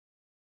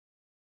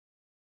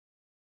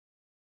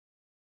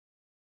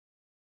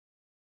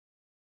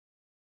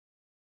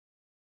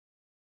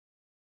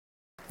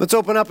Let's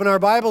open up in our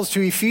Bibles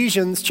to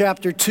Ephesians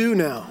chapter 2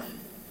 now.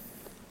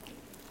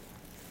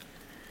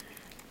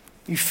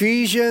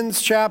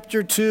 Ephesians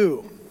chapter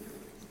 2.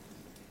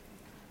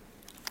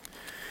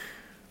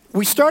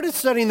 We started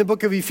studying the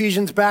book of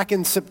Ephesians back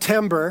in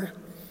September,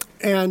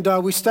 and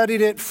we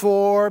studied it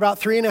for about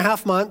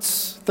 3.5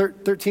 months,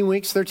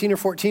 13 or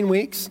 14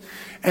 weeks.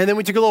 And then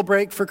we took a little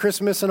break for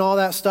Christmas and all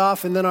that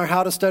stuff, and then our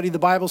How to Study the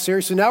Bible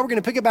series. So now we're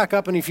going to pick it back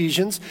up in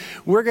Ephesians.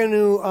 We're going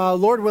to,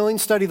 Lord willing,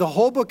 study the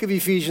whole book of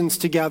Ephesians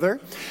together.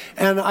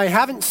 And I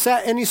haven't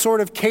set any sort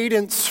of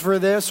cadence for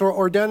this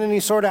or done any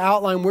sort of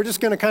outline. We're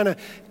just going to kind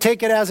of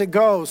take it as it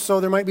goes.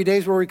 So there might be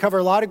days where we cover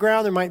a lot of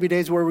ground. There might be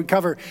days where we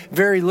cover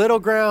very little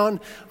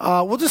ground.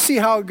 We'll just see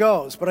how it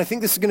goes. But I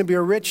think this is going to be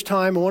a rich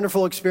time, a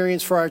wonderful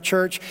experience for our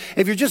church.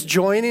 If you're just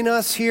joining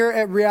us here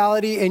at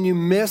Reality and you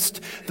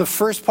missed the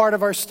first part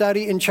of our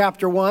study in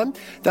chapter 1,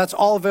 that's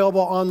all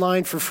available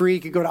online for free. You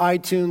can go to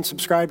iTunes,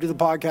 subscribe to the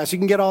podcast. You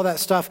can get all that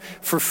stuff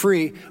for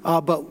free,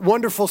 but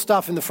wonderful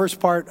stuff in the first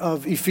part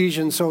of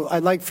Ephesians, so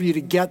I'd like for you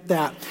to get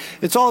that.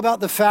 It's all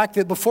about the fact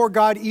that before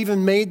God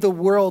even made the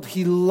world,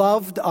 He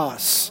loved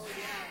us.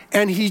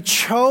 And He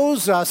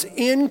chose us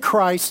in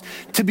Christ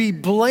to be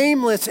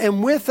blameless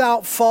and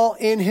without fault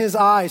in His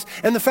eyes.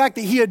 And the fact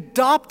that He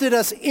adopted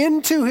us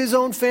into His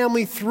own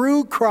family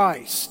through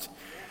Christ.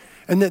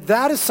 And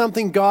that is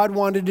something God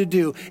wanted to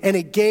do, and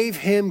it gave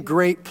Him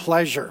great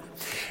pleasure.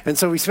 And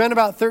so we spent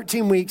about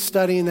 13 weeks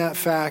studying that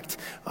fact,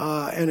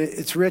 and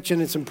it's rich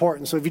and it's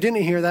important. So if you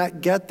didn't hear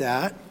that, get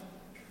that.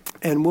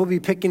 And we'll be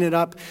picking it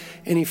up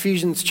in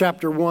Ephesians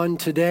chapter 1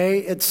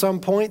 today at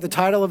some point. The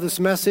title of this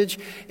message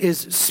is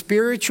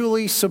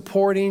Spiritually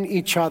Supporting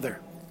Each Other.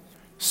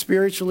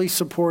 Spiritually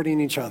supporting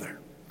each other.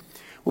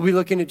 We'll be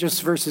looking at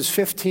just verses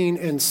 15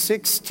 and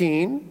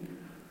 16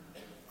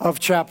 of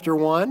chapter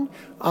 1.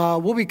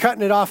 We'll be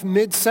cutting it off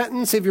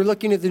mid-sentence if you're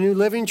looking at the New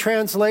Living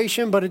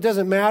Translation, but it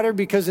doesn't matter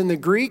because in the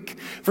Greek,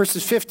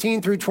 verses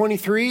 15 through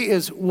 23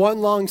 is one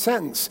long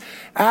sentence.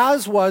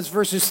 As was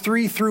verses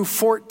 3 through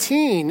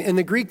 14 in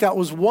the Greek, that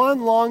was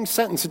one long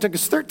sentence. It took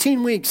us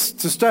 13 weeks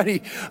to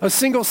study a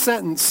single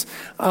sentence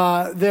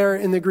there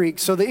in the Greek.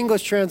 So the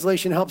English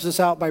translation helps us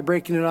out by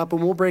breaking it up,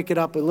 and we'll break it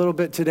up a little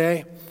bit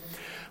today.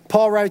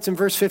 Paul writes in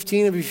verse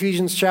 15 of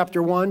Ephesians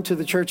chapter 1 to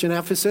the church in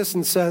Ephesus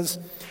and says,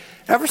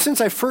 "Ever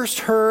since I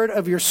first heard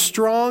of your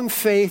strong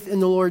faith in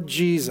the Lord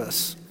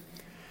Jesus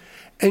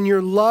and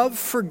your love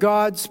for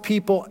God's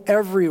people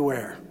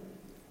everywhere,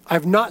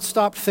 I've not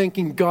stopped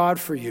thanking God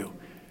for you.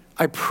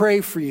 I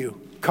pray for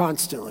you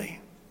constantly."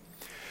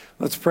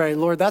 Let's pray.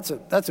 Lord, that's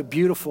a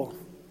beautiful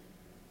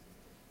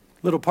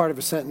little part of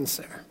a sentence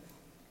there.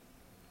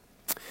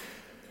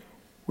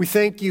 We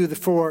thank you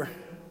for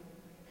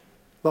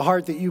the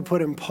heart that you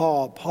put in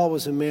Paul. Paul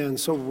was a man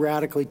so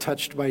radically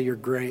touched by your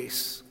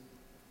grace.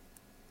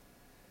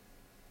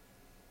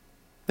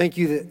 Thank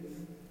you that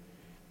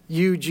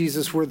you,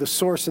 Jesus, were the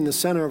source and the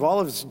center of all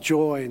of his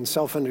joy and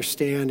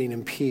self-understanding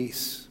and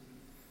peace.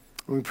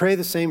 And we pray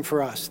the same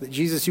for us, that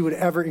Jesus, you would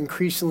ever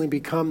increasingly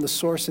become the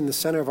source and the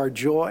center of our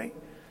joy,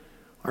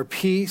 our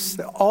peace,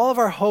 that all of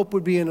our hope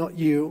would be in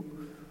you.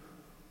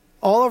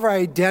 All of our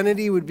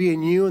identity would be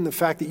in you and the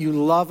fact that you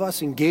love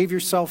us and gave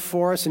yourself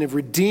for us and have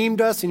redeemed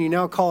us, and you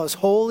now call us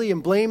holy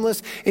and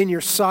blameless in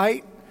your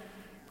sight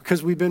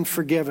because we've been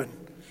forgiven.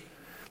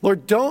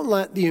 Lord, don't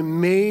let the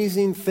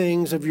amazing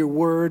things of your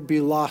word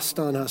be lost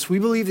on us. We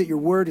believe that your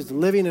word is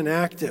living and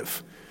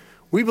active.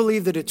 We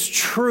believe that it's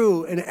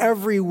true in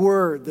every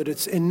word, that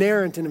it's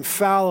inerrant and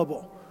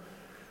infallible.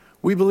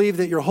 We believe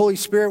that your Holy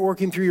Spirit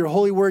working through your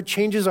holy word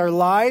changes our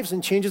lives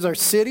and changes our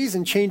cities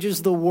and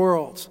changes the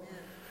world.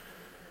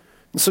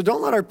 And so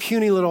don't let our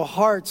puny little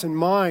hearts and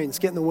minds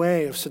get in the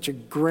way of such a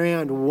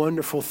grand,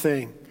 wonderful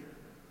thing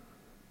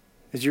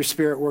as your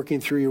Spirit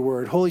working through your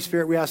word. Holy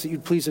Spirit, we ask that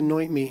you'd please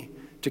anoint me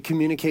to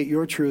communicate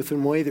your truth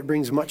in a way that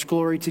brings much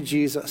glory to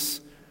Jesus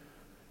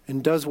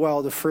and does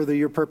well to further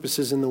your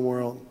purposes in the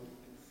world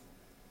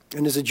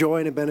and is a joy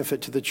and a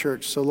benefit to the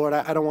church. So Lord,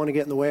 I don't want to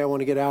get in the way. I want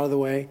to get out of the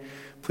way.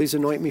 Please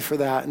anoint me for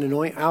that and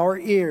anoint our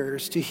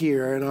ears to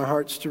hear and our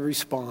hearts to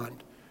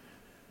respond.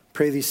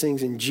 Pray these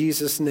things in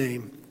Jesus'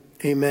 name.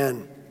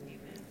 Amen.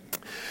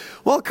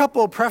 Well, a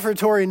couple of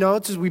prefatory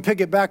notes as we pick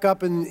it back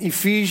up in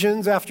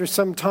Ephesians after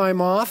some time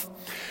off.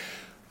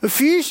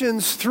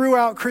 Ephesians,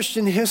 throughout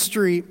Christian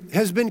history,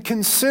 has been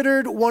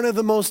considered one of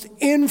the most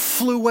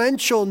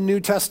influential New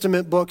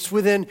Testament books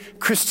within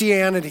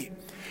Christianity.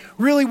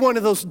 Really one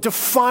of those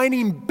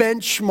defining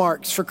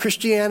benchmarks for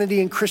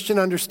Christianity and Christian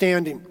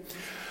understanding.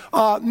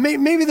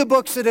 Maybe the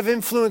books that have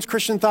influenced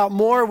Christian thought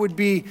more would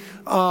be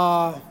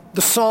the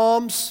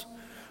Psalms,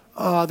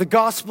 the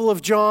Gospel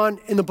of John,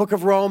 and the book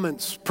of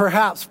Romans,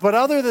 perhaps. But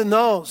other than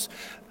those,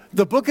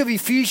 the book of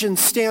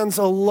Ephesians stands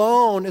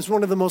alone as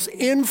one of the most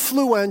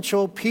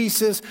influential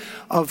pieces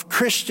of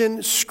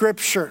Christian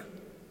scripture.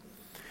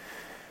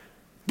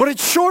 But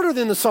it's shorter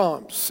than the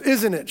Psalms,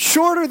 isn't it?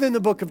 Shorter than the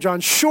book of John,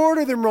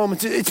 shorter than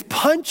Romans. It's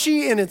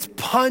punchy and it's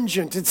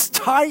pungent. It's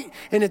tight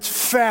and it's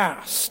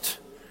fast.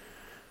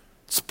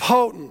 It's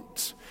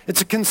potent. It's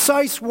a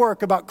concise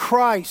work about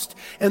Christ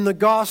and the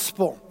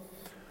gospel,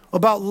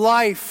 about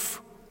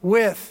life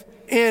with,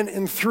 in,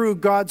 and through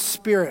God's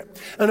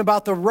Spirit, and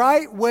about the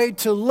right way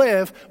to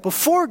live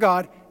before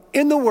God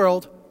in the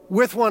world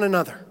with one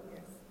another.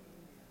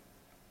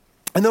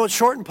 And though it's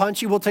short and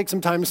punchy, we'll take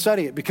some time to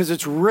study it because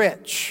it's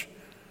rich.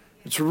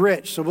 It's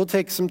rich, so we'll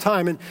take some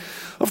time. And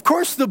of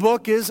course, the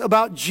book is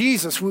about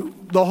Jesus.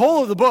 The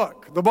whole of the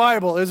book, the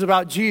Bible, is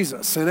about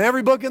Jesus. And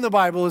every book in the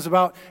Bible is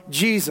about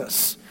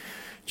Jesus.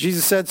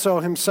 Jesus said so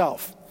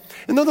himself.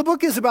 And though the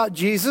book is about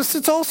Jesus,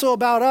 it's also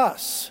about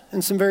us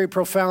in some very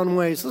profound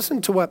ways.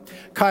 Listen to what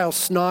Kyle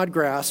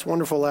Snodgrass,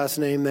 wonderful last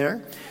name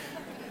there,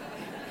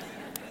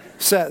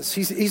 says.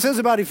 He says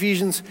about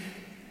Ephesians,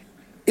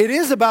 it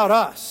is about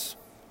us.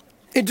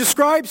 It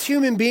describes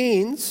human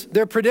beings,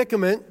 their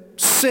predicament,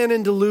 sin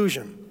and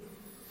delusion.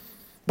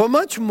 But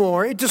much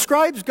more, it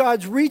describes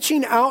God's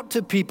reaching out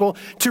to people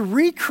to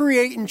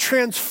recreate and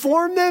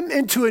transform them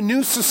into a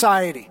new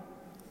society,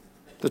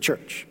 the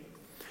church.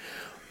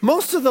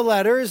 Most of the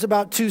letter is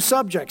about two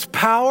subjects,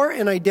 power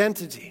and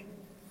identity.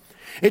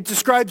 It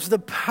describes the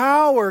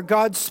power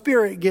God's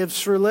Spirit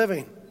gives for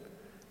living.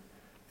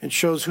 It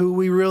shows who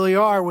we really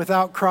are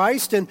without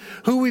Christ and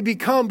who we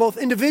become both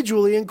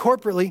individually and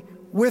corporately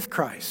with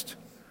Christ.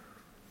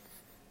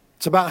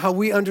 It's about how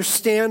we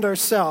understand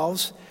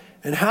ourselves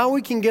and how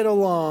we can get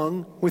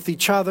along with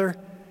each other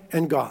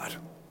and God.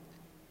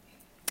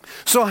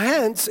 So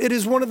hence, it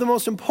is one of the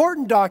most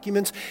important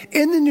documents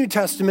in the New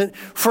Testament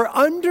for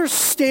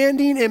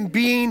understanding and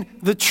being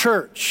the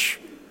church.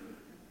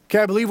 Okay,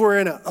 I believe we're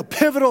in a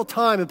pivotal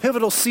time, a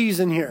pivotal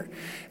season here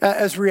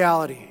as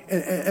reality.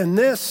 And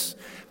this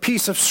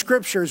piece of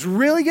Scripture is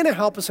really going to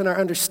help us in our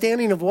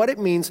understanding of what it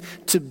means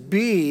to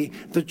be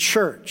the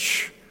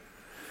church.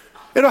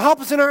 It'll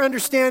help us in our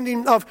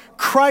understanding of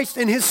Christ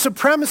and his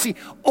supremacy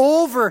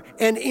over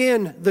and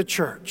in the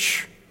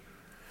church.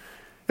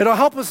 It'll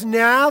help us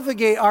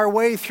navigate our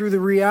way through the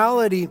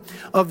reality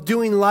of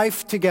doing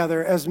life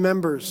together as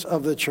members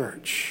of the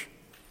church.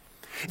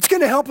 It's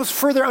going to help us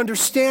further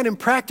understand and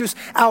practice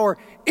our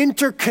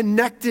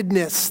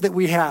interconnectedness that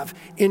we have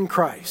in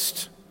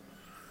Christ.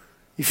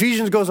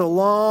 Ephesians goes a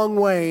long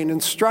way in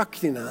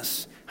instructing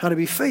us how to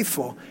be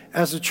faithful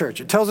as a church.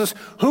 It tells us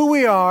who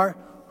we are,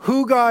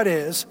 who God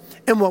is,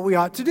 and what we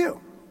ought to do.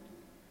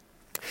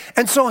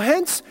 And so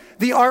hence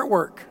the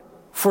artwork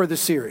for the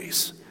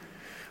series.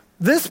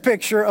 This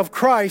picture of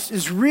Christ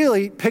is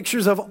really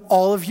pictures of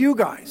all of you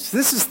guys.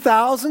 This is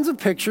thousands of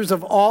pictures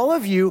of all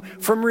of you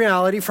from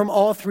reality from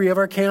all three of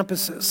our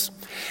campuses.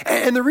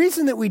 And the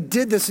reason that we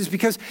did this is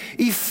because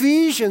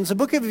Ephesians, the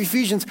book of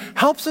Ephesians,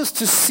 helps us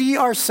to see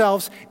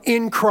ourselves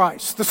in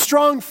Christ. The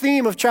strong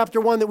theme of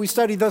chapter 1 that we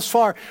studied thus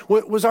far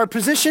was our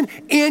position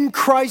in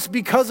Christ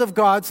because of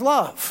God's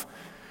love.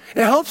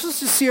 It helps us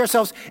to see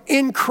ourselves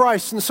in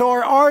Christ. And so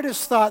our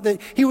artist thought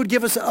that he would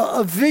give us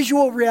a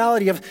visual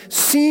reality of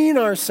seeing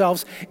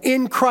ourselves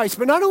in Christ.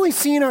 But not only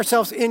seeing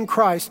ourselves in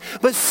Christ,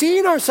 but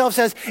seeing ourselves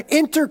as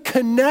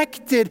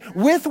interconnected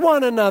with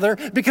one another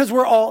because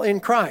we're all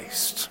in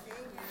Christ.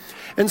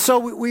 And so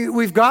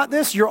we've got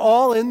this. You're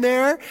all in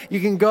there. You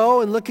can go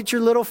and look at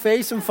your little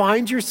face and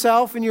find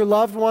yourself and your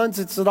loved ones.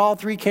 It's at all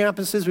three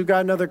campuses. We've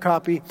got another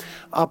copy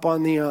up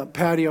on the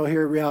patio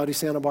here at Reality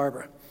Santa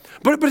Barbara.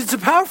 But it's a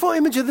powerful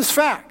image of this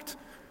fact.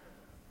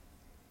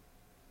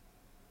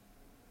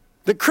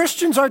 That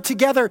Christians are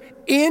together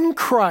in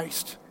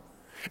Christ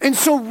and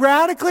so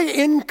radically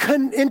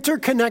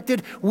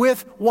interconnected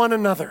with one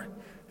another.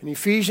 And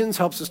Ephesians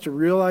helps us to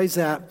realize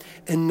that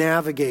and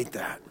navigate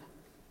that.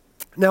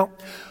 Now,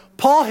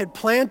 Paul had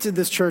planted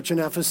this church in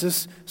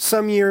Ephesus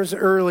some years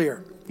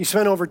earlier. He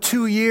spent over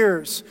 2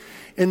 years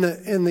in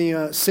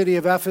the city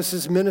of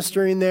Ephesus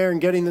ministering there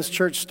and getting this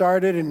church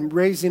started and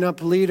raising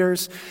up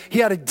leaders. He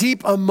had a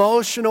deep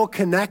emotional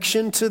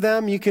connection to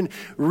them. You can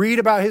read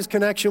about his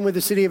connection with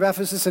the city of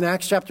Ephesus in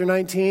Acts chapter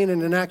 19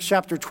 and in Acts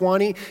chapter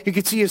 20. You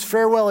can see his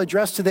farewell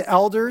address to the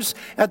elders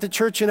at the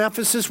church in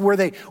Ephesus where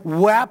they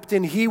wept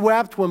and he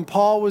wept when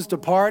Paul was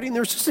departing.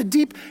 There was just a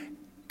deep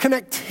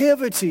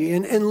connectivity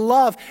and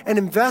love and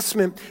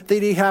investment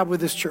that he had with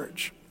this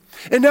church.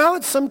 And now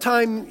it's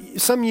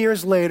some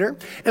years later,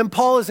 and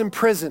Paul is in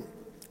prison.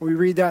 We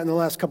read that in the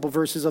last couple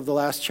verses of the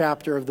last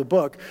chapter of the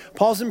book.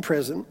 Paul's in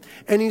prison,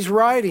 and he's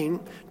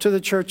writing to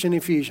the church in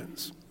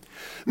Ephesians.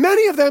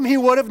 Many of them he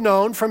would have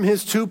known from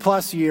his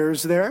 2+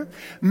 years there.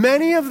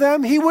 Many of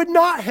them he would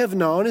not have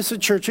known as the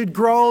church had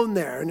grown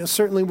there, and it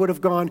certainly would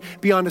have gone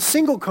beyond a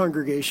single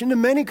congregation to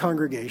many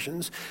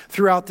congregations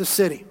throughout the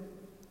city.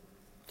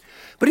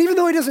 But even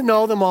though he doesn't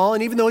know them all,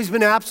 and even though he's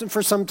been absent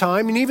for some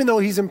time, and even though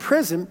he's in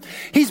prison,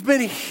 he's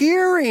been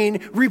hearing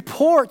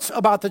reports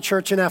about the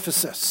church in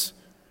Ephesus.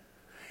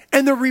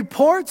 And the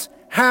reports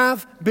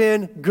have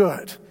been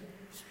good.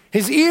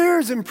 His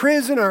ears in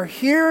prison are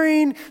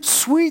hearing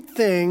sweet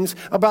things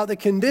about the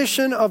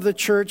condition of the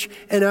church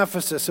in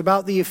Ephesus,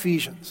 about the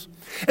Ephesians.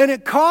 And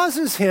it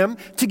causes him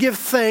to give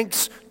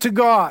thanks to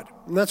God.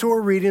 And that's what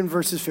we're reading in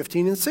verses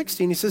 15 and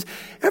 16. He says,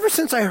 ever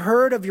since I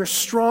heard of your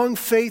strong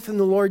faith in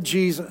the Lord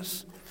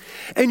Jesus,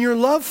 and your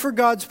love for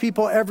God's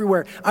people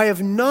everywhere. I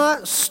have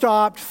not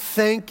stopped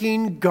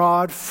thanking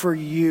God for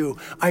you.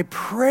 I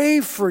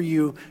pray for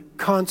you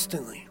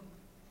constantly.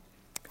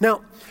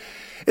 Now,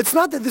 it's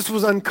not that this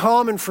was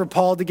uncommon for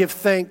Paul to give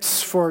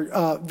thanks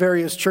for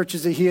various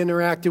churches that he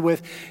interacted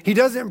with. He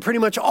does it in pretty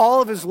much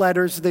all of his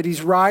letters that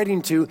he's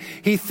writing to.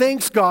 He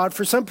thanks God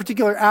for some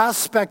particular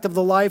aspect of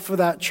the life of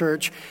that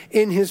church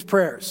in his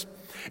prayers.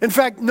 In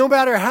fact, no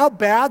matter how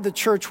bad the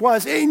church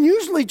was, and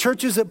usually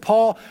churches that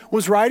Paul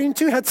was writing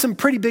to had some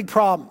pretty big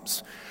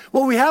problems.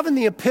 What we have in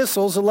the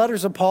epistles, the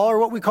letters of Paul, are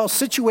what we call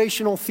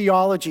situational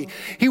theology.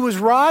 He was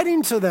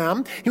writing to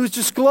them, he was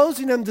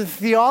disclosing them to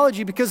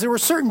theology because there were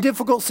certain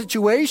difficult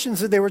situations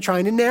that they were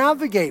trying to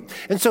navigate.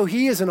 And so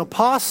he, as an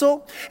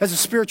apostle, as a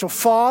spiritual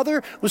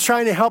father, was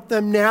trying to help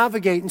them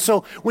navigate. And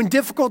so when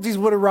difficulties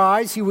would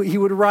arise, he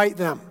would write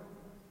them.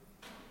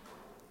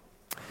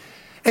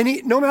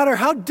 And no matter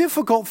how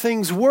difficult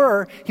things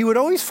were, he would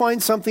always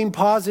find something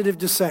positive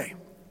to say.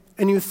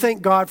 And you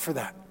thank God for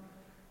that.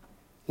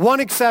 One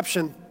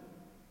exception,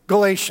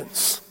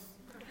 Galatians.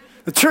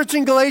 The church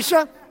in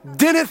Galatia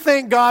didn't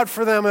thank God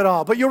for them at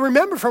all. But you'll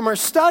remember from our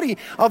study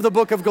of the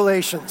book of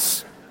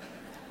Galatians,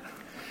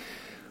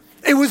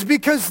 it was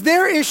because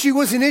their issue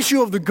was an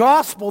issue of the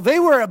gospel. They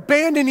were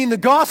abandoning the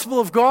gospel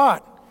of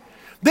God.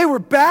 They were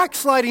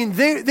backsliding.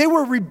 They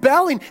were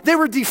rebelling. They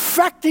were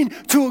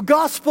defecting to a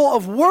gospel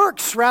of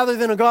works rather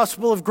than a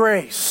gospel of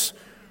grace.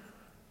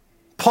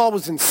 Paul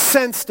was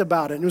incensed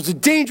about it. It was a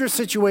dangerous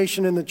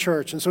situation in the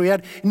church. And so he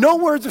had no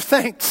words of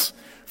thanks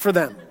for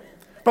them.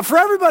 But for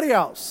everybody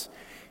else,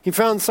 he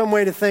found some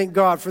way to thank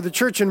God. For the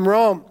church in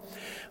Rome,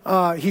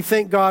 he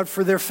thanked God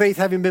for their faith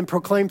having been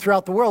proclaimed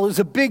throughout the world. It was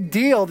a big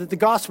deal that the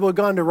gospel had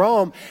gone to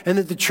Rome and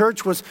that the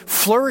church was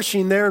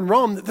flourishing there in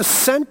Rome, the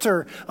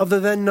center of the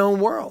then known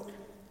world.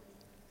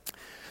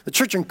 The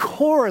church in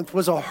Corinth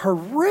was a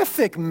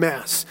horrific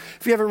mess.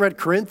 If you haven't read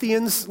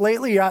Corinthians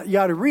lately, you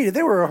ought to read it.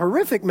 They were a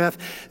horrific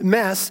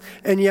mess,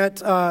 and yet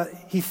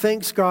he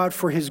thanks God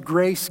for his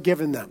grace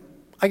given them.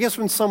 I guess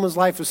when someone's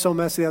life is so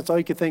messy, that's all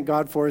you can thank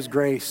God for is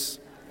grace.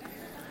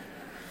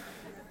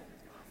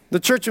 The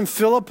church in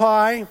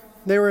Philippi,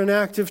 they were an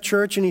active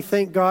church, and he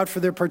thanked God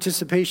for their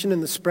participation in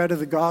the spread of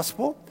the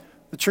gospel.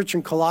 The church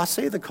in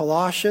Colossae, the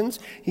Colossians,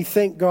 he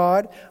thanked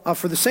God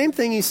for the same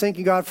thing he's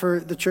thanking God for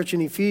the church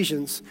in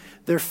Ephesians,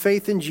 their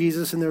faith in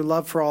Jesus and their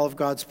love for all of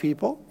God's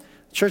people.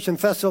 The church in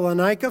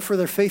Thessalonica for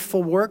their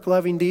faithful work,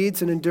 loving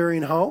deeds, and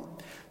enduring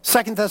hope.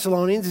 2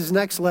 Thessalonians, his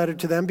next letter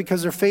to them,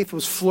 because their faith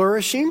was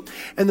flourishing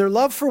and their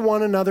love for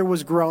one another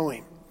was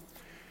growing.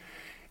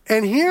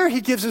 And here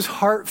he gives his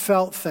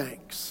heartfelt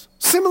thanks,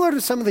 similar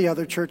to some of the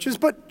other churches,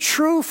 but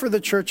true for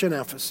the church in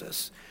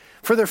Ephesus,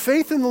 for their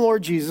faith in the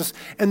Lord Jesus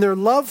and their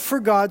love for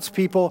God's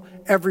people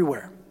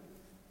everywhere.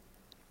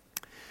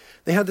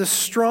 They had this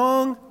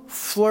strong,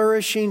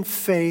 flourishing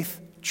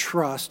faith,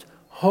 trust,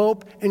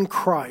 hope in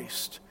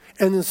Christ,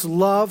 and this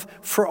love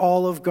for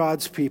all of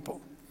God's people.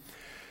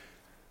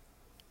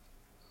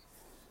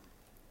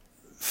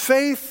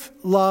 Faith,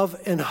 love,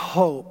 and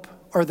hope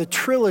are the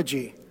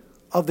trilogy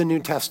of the New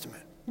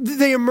Testament.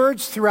 They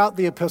emerge throughout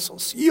the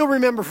epistles. You'll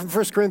remember from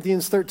 1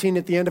 Corinthians 13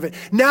 at the end of it.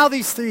 Now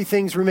these three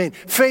things remain: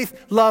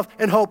 faith, love,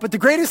 and hope. But the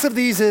greatest of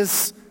these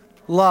is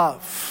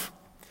love.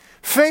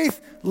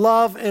 Faith,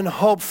 love, and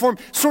hope form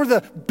sort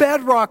of the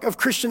bedrock of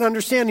Christian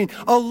understanding,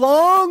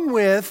 along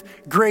with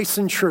grace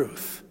and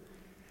truth.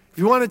 If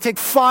you want to take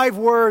 5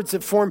 words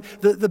that form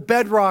the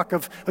bedrock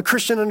of a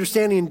Christian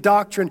understanding in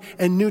doctrine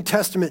and New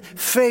Testament: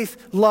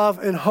 faith, love,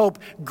 and hope,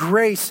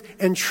 grace,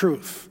 and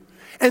truth.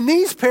 And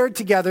these paired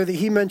together that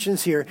he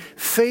mentions here,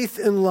 faith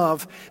and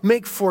love,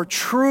 make for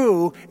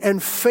true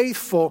and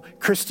faithful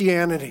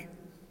Christianity.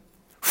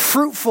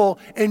 Fruitful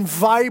and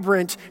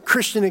vibrant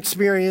Christian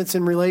experience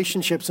in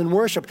relationships and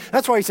worship.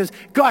 That's why he says,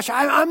 gosh,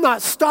 I'm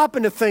not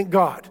stopping to thank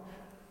God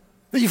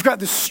that you've got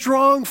this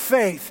strong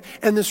faith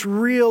and this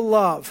real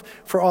love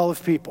for all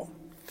of people.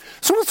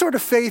 So what sort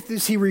of faith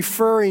is he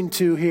referring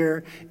to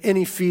here in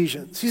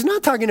Ephesians? He's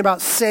not talking about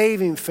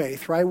saving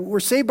faith, right? We're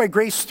saved by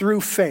grace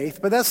through faith,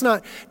 but that's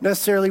not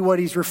necessarily what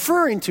he's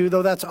referring to,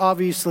 though that's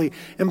obviously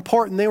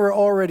important. They were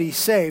already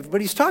saved.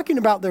 But he's talking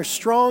about their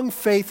strong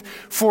faith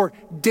for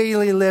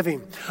daily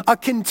living, a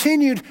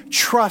continued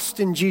trust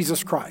in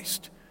Jesus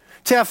Christ.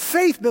 To have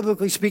faith,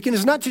 biblically speaking,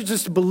 is not to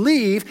just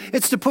believe,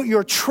 it's to put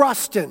your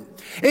trust in.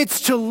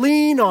 It's to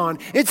lean on.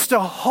 It's to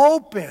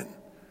hope in.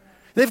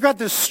 They've got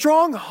this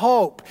strong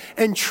hope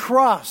and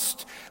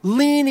trust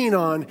leaning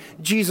on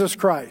Jesus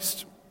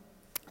Christ.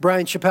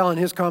 Brian Chappell in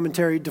his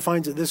commentary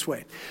defines it this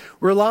way: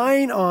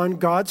 relying on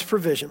God's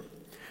provision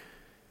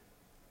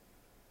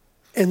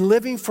and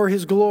living for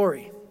his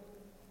glory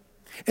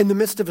in the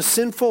midst of a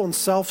sinful and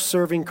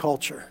self-serving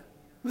culture.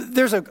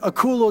 There's a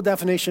cool little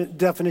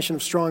definition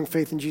of strong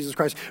faith in Jesus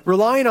Christ.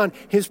 Relying on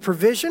his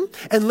provision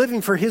and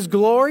living for his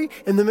glory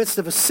in the midst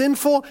of a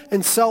sinful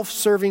and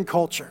self-serving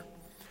culture.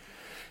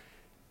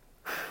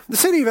 The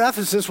city of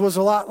Ephesus was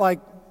a lot like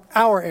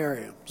our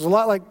area. It was a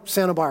lot like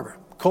Santa Barbara.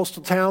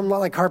 Coastal town, a lot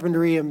like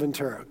Carpinteria and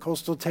Ventura.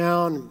 Coastal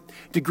town,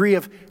 degree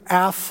of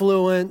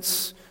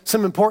affluence,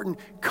 some important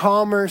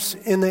commerce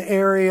in the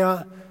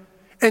area,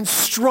 and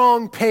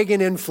strong pagan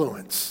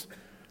influence.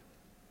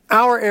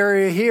 Our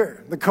area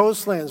here, the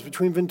coastlands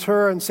between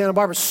Ventura and Santa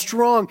Barbara,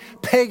 strong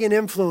pagan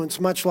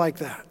influence, much like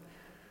that.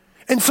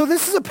 And so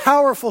this is a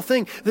powerful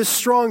thing, this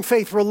strong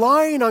faith,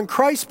 relying on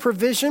Christ's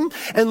provision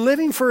and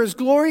living for his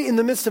glory in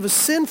the midst of a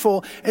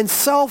sinful and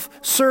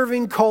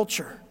self-serving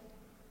culture.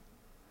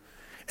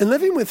 And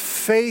living with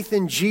faith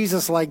in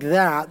Jesus like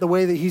that, the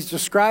way that he's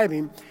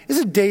describing, is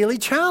a daily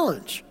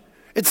challenge.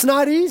 It's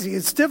not easy.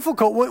 It's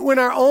difficult. When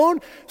our own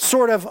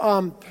sort of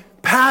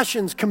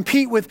passions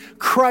compete with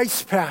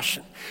Christ's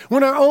passion,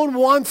 when our own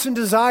wants and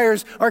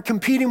desires are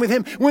competing with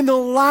him, when the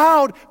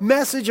loud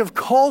message of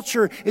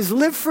culture is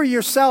live for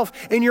yourself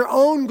and your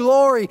own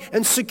glory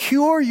and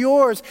secure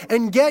yours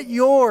and get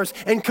yours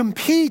and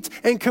compete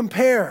and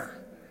compare.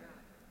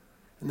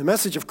 And the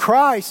message of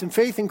Christ and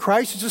faith in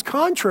Christ is just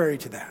contrary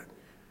to that.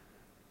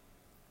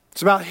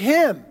 It's about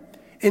him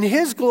and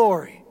his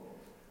glory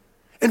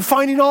and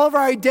finding all of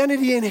our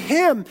identity in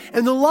him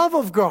and the love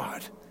of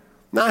God,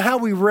 not how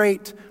we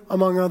rate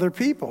among other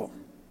people.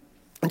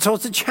 And so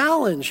it's a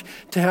challenge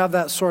to have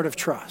that sort of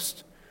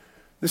trust,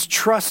 this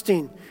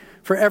trusting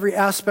for every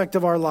aspect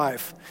of our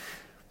life.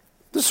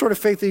 This sort of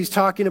faith that he's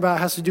talking about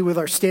has to do with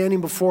our standing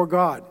before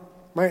God,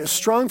 right? A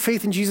strong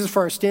faith in Jesus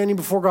for our standing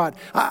before God.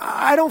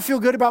 I don't feel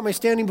good about my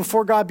standing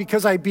before God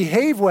because I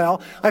behave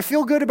well. I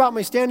feel good about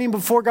my standing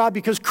before God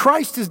because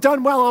Christ has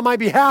done well on my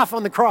behalf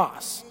on the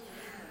cross,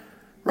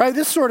 right?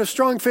 This sort of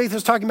strong faith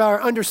is talking about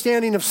our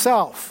understanding of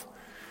self.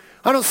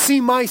 I don't see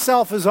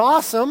myself as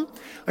awesome.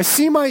 I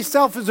see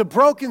myself as a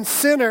broken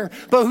sinner,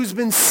 but who's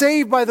been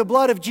saved by the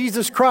blood of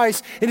Jesus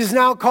Christ and is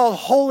now called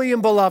holy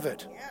and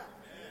beloved.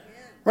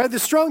 Right? The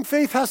strong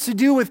faith has to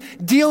do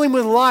with dealing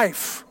with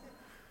life.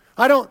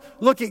 I don't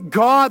look at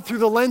God through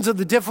the lens of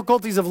the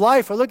difficulties of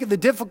life. I look at the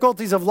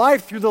difficulties of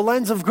life through the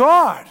lens of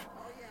God.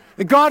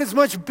 And God is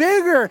much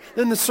bigger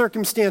than the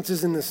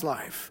circumstances in this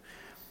life.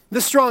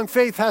 This strong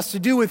faith has to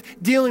do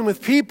with dealing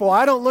with people.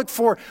 I don't look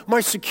for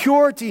my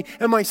security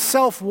and my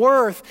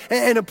self-worth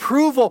and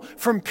approval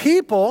from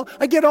people.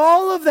 I get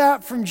all of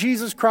that from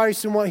Jesus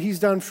Christ and what he's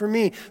done for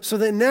me. So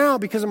that now,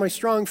 because of my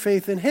strong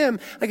faith in him,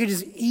 I can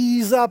just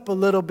ease up a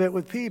little bit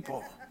with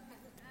people.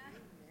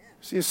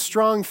 See, a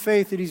strong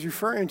faith that he's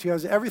referring to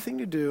has everything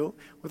to do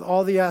with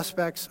all the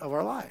aspects of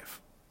our life.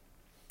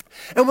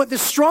 And what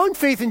this strong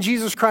faith in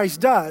Jesus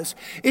Christ does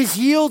is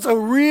yields a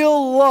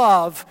real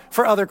love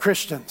for other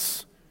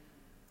Christians.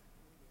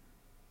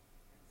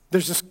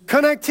 There's this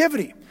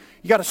connectivity.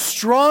 You got a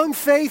strong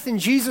faith in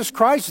Jesus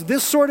Christ,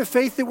 this sort of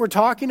faith that we're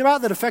talking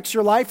about that affects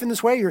your life in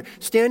this way. You're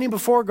standing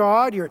before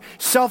God, you're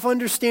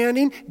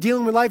self-understanding,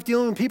 dealing with life,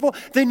 dealing with people.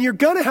 Then you're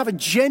going to have a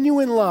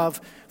genuine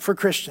love for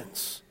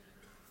Christians.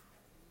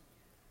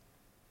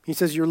 He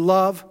says your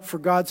love for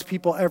God's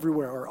people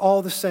everywhere, or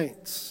all the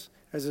saints,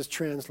 as is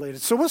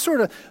translated. So what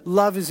sort of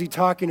love is he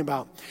talking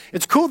about?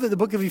 It's cool that the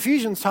book of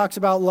Ephesians talks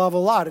about love a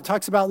lot. It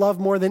talks about love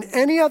more than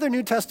any other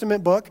New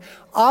Testament book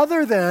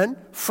other than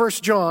 1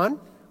 John,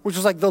 which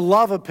is like the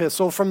love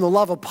epistle from the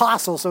love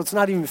apostle, so it's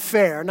not even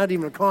fair, not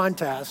even a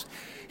contest.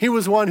 He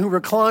was one who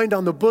reclined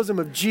on the bosom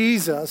of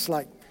Jesus,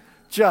 like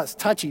just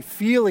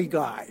touchy-feely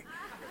guy.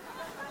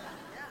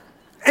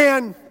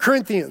 And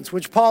Corinthians,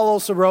 which Paul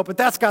also wrote, but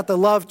that's got the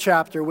love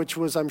chapter, which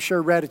was, I'm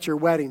sure, read at your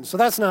wedding. So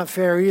that's not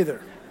fair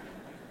either.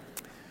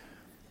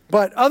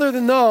 But other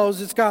than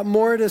those, it's got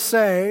more to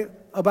say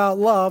about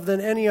love than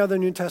any other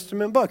New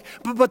Testament book.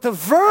 But the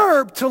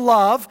verb to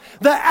love,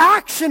 the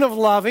action of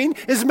loving,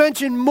 is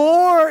mentioned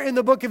more in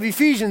the book of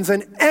Ephesians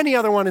than any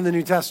other one in the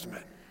New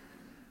Testament.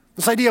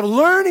 This idea of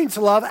learning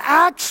to love,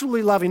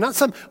 actually loving, not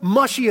some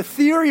mushy,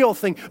 ethereal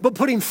thing, but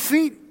putting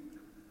feet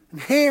and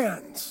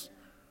hands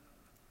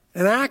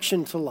and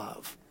action to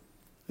love,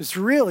 is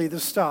really the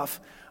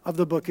stuff of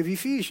the book of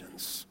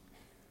Ephesians.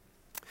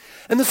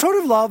 And the sort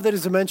of love that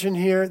is mentioned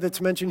here,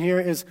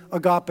 is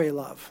agape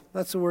love.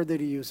 That's the word that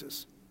he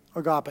uses,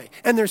 agape.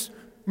 And there's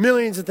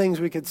millions of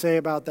things we could say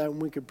about that, and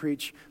we could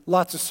preach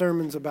lots of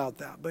sermons about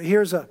that. But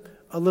here's a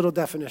little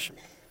definition.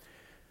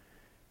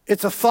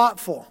 It's a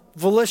thoughtful,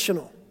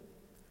 volitional,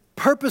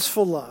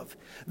 purposeful love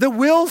that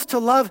wills to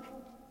love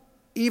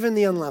even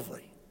the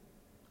unlovely.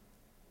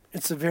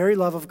 It's the very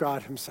love of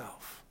God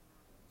himself.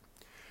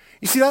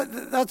 You see,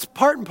 that's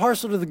part and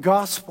parcel to the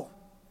gospel.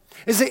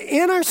 Is that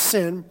in our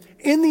sin,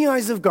 in the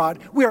eyes of God,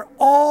 we are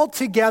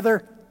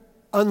altogether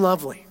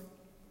unlovely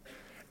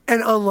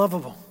and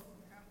unlovable.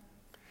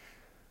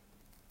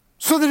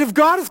 So that if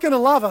God is going to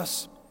love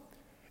us,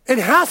 it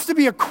has to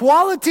be a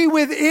quality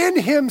within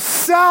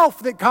himself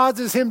that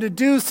causes him to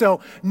do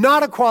so,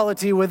 not a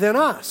quality within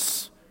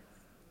us.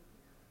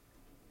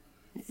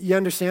 You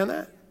understand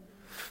that?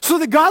 So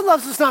that God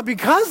loves us not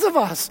because of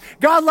us.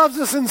 God loves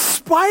us in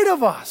spite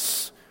of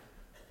us.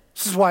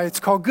 This is why it's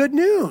called good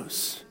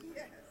news.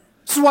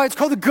 This is why it's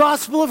called the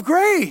gospel of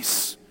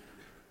grace.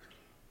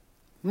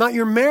 Not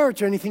your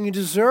merit or anything you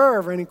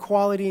deserve or any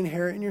quality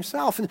inherent in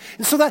yourself. And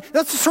so that's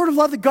the sort of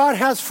love that God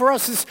has for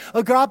us, this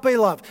agape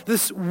love,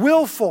 this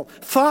willful,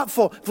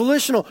 thoughtful,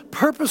 volitional,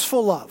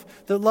 purposeful love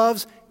that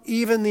loves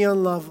even the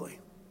unlovely.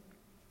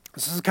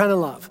 This is the kind of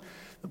love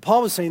that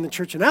Paul was saying the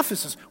church in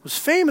Ephesus was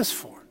famous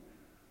for.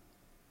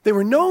 They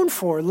were known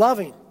for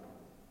loving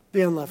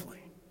the unlovely.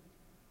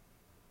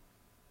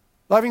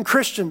 Loving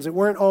Christians that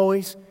weren't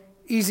always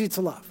easy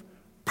to love.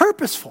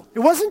 Purposeful. It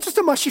wasn't just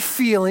a mushy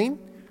feeling,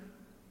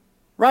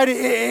 right?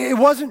 It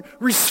wasn't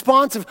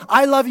responsive.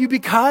 I love you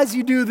because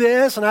you do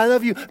this, and I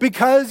love you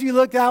because you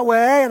look that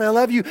way, and I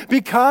love you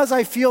because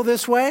I feel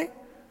this way.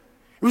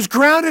 It was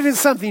grounded in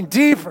something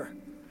deeper,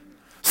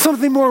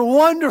 something more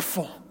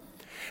wonderful.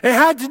 It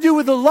had to do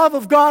with the love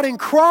of God in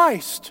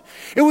Christ.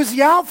 It was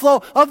the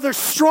outflow of their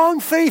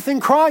strong faith in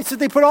Christ, that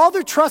they put all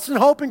their trust and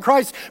hope in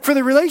Christ for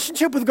the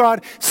relationship with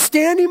God,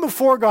 standing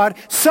before God,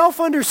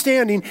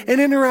 self-understanding, and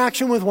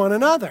interaction with one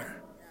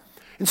another.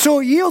 And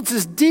so it yields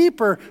this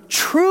deeper,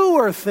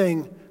 truer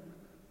thing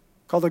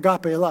called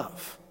agape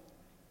love.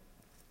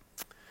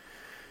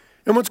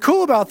 And what's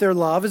cool about their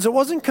love is it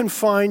wasn't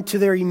confined to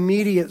their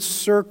immediate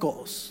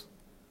circles.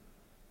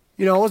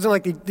 You know, it wasn't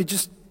like they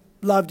just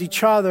loved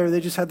each other. They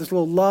just had this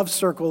little love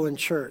circle in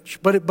church.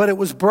 But it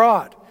was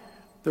broad.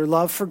 Their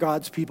love for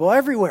God's people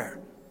everywhere.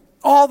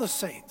 All the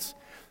saints.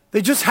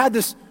 They just had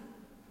this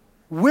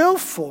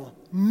willful,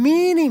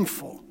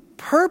 meaningful,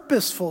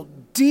 purposeful,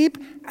 deep,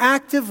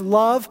 active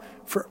love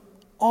for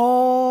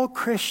all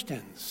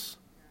Christians.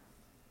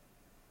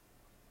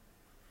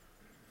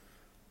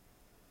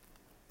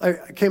 I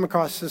came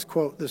across this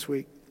quote this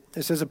week.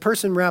 It says, "A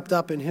person wrapped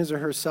up in his or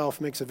herself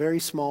makes a very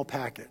small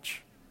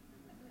package."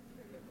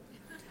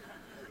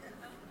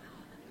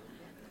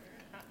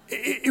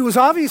 It was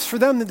obvious for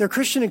them that their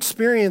Christian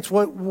experience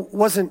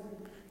wasn't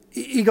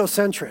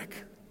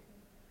egocentric.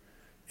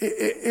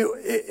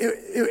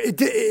 It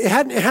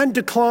hadn't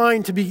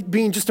declined to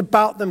being just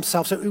about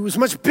themselves. It was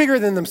much bigger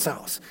than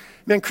themselves.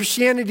 Man,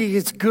 Christianity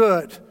is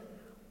good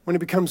when it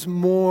becomes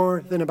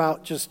more than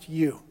about just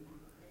you.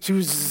 So it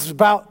was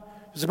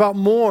about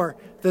more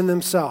than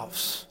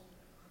themselves.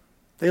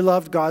 They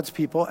loved God's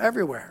people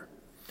everywhere.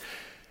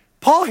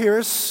 Paul here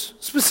is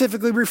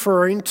specifically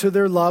referring to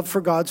their love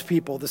for God's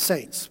people, the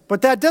saints.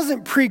 But that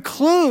doesn't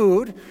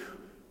preclude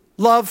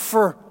love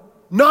for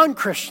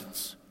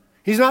non-Christians.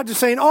 He's not just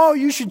saying, oh,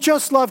 you should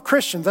just love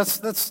Christians.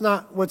 That's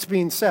not what's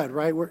being said,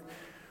 right?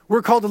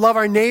 We're called to love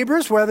our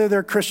neighbors, whether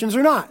they're Christians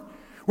or not.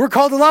 We're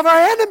called to love our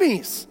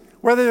enemies,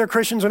 whether they're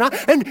Christians or not.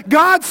 And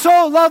God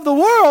so loved the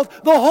world,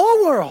 the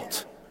whole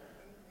world.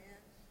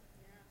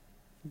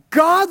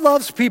 God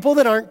loves people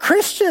that aren't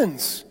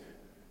Christians.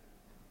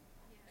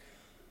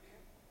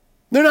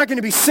 They're not going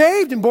to be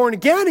saved and born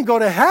again and go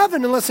to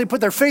heaven unless they put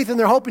their faith and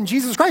their hope in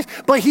Jesus Christ.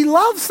 But he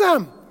loves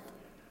them.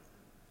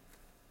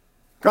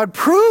 God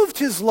proved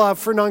his love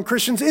for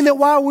non-Christians in that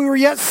while we were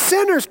yet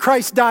sinners,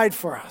 Christ died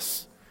for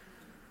us.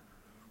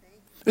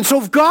 And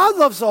so if God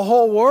loves the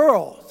whole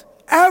world,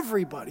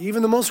 everybody,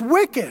 even the most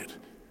wicked,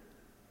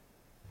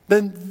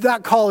 then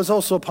that call is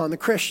also upon the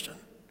Christian.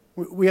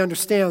 We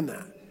understand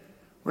that.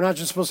 We're not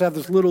just supposed to have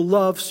this little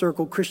love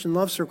circle, Christian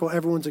love circle,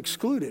 everyone's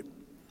excluded.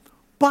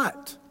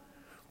 But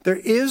there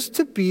is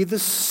to be the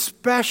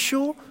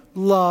special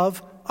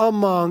love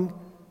among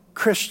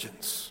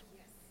Christians.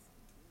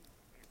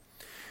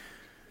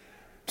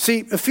 See,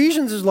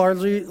 Ephesians is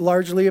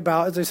largely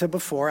about, as I said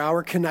before,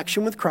 our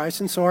connection with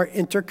Christ, and so our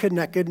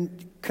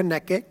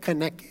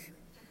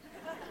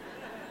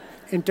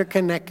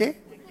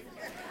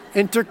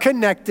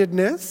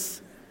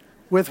interconnectedness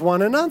with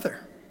one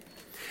another.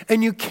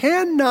 And you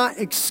cannot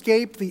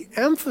escape the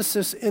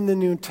emphasis in the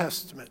New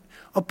Testament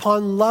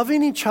upon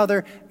loving each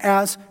other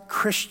as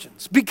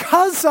Christians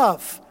because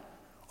of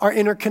our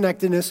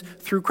interconnectedness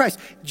through Christ.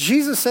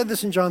 Jesus said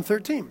this in John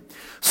 13.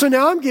 So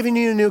now I'm giving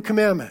you a new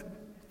commandment.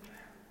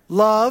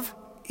 Love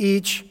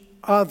each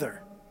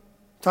other.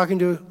 Talking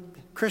to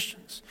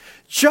Christians.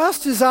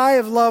 Just as I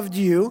have loved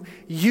you,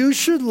 you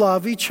should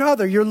love each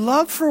other. Your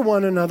love for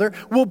one another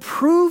will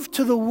prove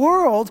to the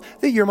world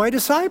that you're my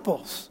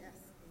disciples.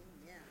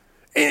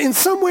 In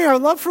some way, our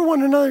love for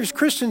one another as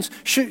Christians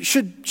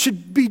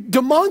should be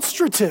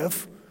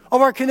demonstrative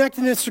of our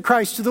connectedness to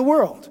Christ to the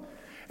world.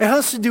 It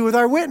has to do with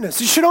our witness.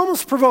 It should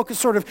almost provoke a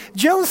sort of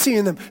jealousy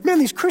in them. Man,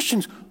 these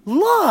Christians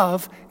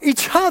love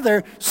each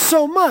other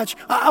so much.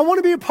 I want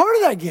to be a part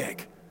of that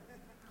gig.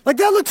 Like,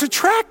 that looks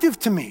attractive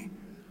to me.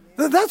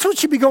 That's what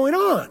should be going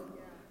on.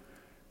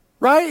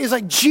 Right? It's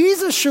like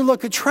Jesus should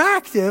look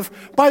attractive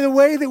by the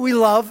way that we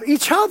love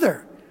each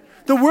other.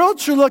 The world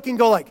should look and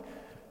go like,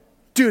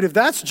 dude, if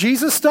that's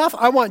Jesus stuff,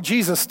 I want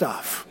Jesus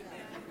stuff.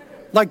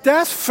 Like,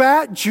 that's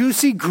fat,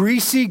 juicy,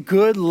 greasy,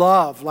 good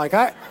love. Like,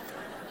 I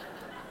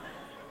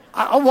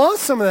want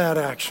some of that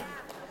action.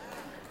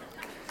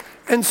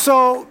 And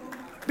so,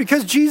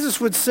 because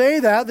Jesus would say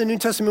that, the New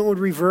Testament would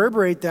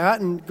reverberate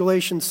that. In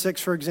Galatians 6,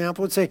 for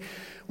example, would say,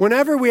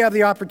 whenever we have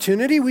the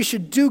opportunity, we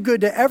should do good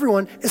to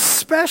everyone,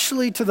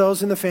 especially to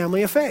those in the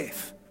family of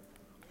faith.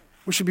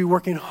 We should be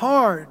working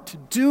hard to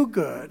do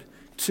good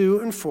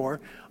to and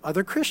for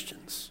other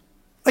Christians.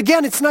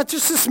 Again, it's not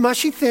just this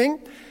mushy thing.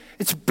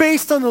 It's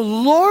based on the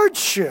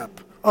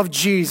lordship of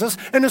Jesus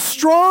and a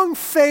strong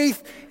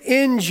faith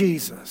in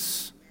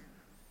Jesus.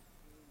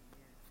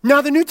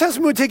 Now, the New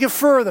Testament would take it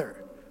further.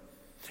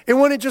 It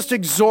wouldn't just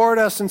exhort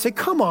us and say,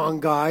 come on,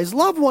 guys,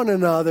 love one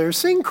another,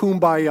 sing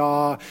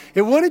kumbaya.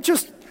 It wouldn't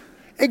just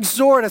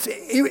exhort us.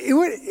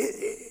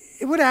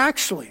 It would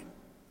actually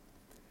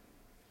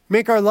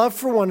make our love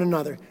for one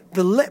another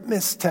the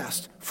litmus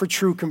test for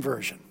true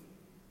conversion.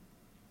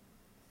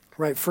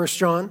 Right, 1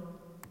 John,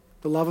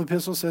 the love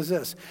epistle says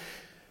this.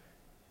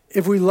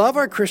 If we love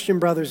our Christian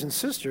brothers and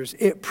sisters,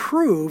 it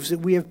proves that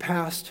we have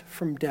passed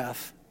from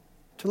death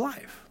to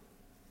life.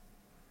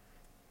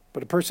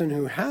 But a person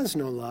who has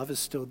no love is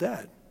still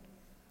dead.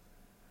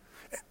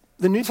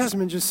 The New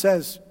Testament just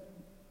says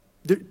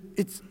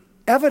it's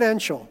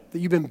evidential that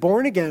you've been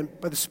born again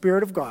by the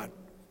Spirit of God,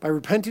 by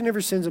repenting of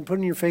your sins and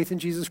putting your faith in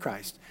Jesus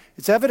Christ.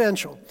 It's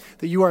evidential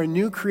that you are a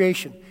new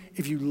creation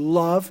if you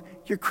love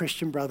your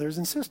Christian brothers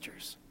and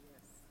sisters.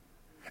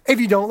 If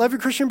you don't love your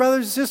Christian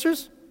brothers and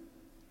sisters,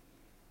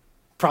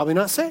 probably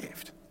not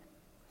saved.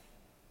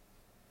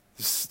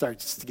 This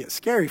starts to get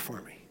scary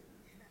for me.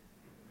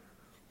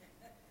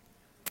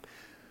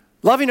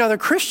 Loving other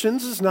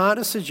Christians is not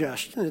a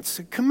suggestion, it's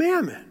a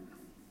commandment.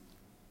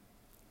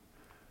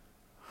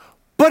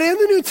 But in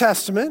the New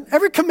Testament,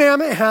 every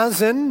commandment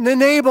has an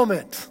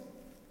enablement.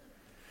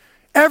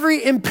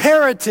 Every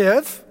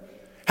imperative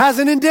has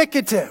an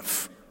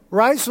indicative,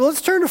 right? So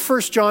let's turn to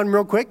 1 John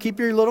real quick. Keep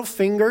your little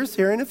fingers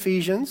here in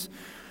Ephesians.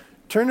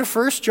 Turn to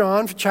 1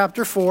 John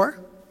chapter 4.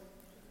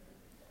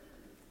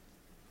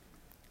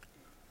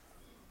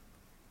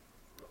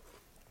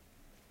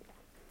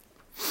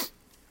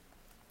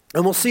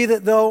 And we'll see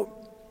that though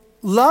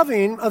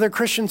loving other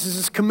Christians is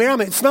this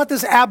commandment, it's not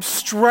this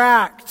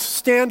abstract,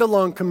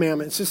 standalone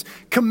commandment. It's this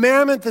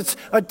commandment that's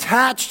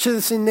attached to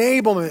this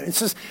enablement. It's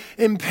this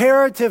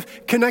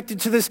imperative connected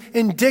to this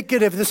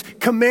indicative, this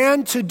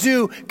command to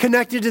do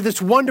connected to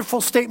this wonderful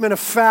statement of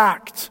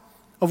fact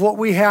of what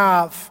we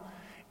have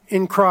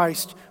in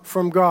Christ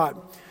from God.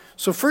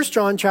 So 1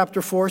 John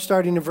chapter 4,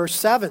 starting in verse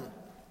 7.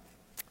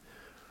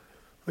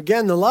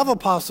 Again, the love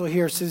apostle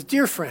here says,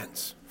 dear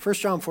friends, 1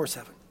 John 4,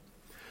 7.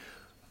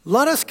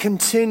 Let us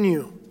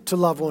continue to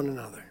love one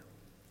another,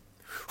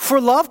 for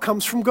love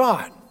comes from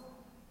God.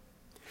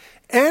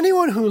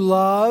 Anyone who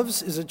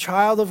loves is a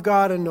child of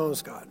God and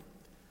knows God.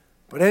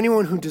 But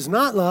anyone who does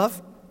not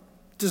love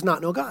does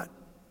not know God,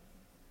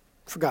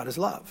 for God is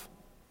love.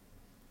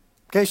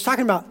 Okay, he's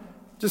talking about,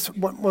 just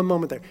one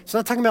moment there. It's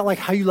not talking about like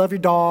how you love your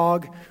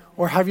dog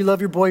or how you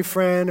love your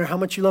boyfriend or how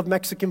much you love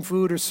Mexican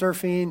food or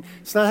surfing.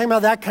 It's not talking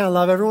about that kind of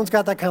love. Everyone's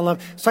got that kind of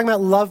love. It's talking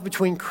about love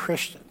between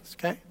Christians,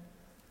 okay?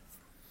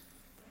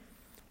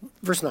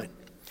 Verse 9,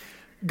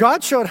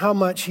 God showed how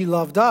much he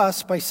loved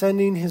us by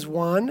sending his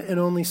one and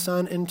only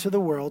Son into the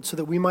world so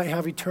that we might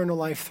have eternal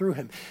life through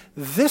him.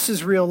 This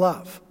is real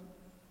love.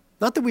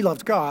 Not that we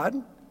loved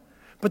God,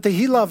 but that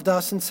he loved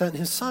us and sent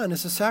his Son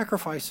as a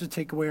sacrifice to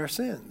take away our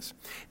sins.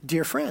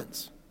 Dear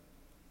friends,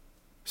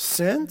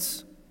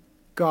 since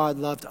God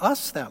loved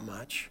us that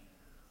much,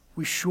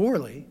 we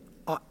surely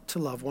ought to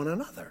love one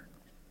another.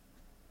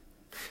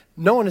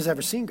 No one has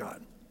ever seen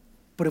God,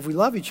 but if we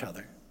love each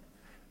other,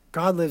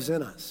 God lives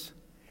in us,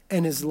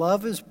 and his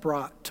love is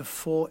brought to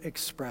full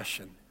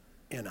expression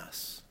in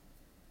us.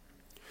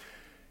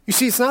 You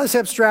see, it's not this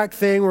abstract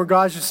thing where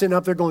God's just sitting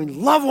up there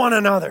going, love one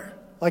another.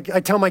 Like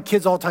I tell my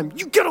kids all the time,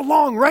 you get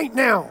along right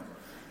now.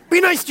 Be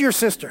nice to your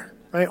sister.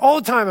 Right?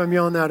 All the time I'm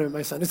yelling that at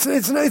my son. It's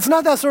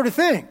not that sort of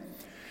thing.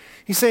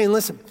 He's saying,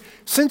 listen,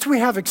 since we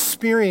have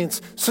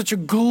experienced such a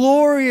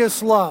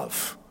glorious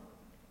love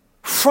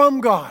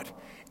from God,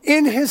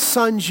 in his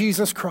Son,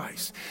 Jesus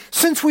Christ.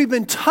 Since we've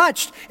been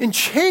touched and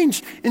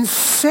changed and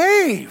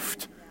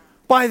saved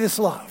by this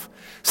love.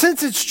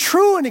 Since it's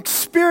true and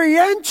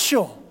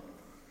experiential.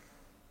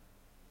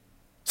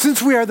 Since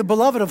we are the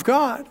beloved of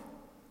God,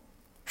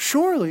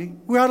 surely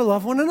we ought to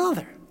love one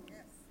another.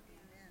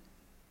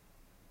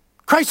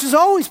 Christ is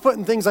always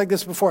putting things like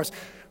this before us.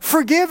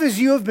 Forgive as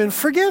you have been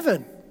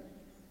forgiven.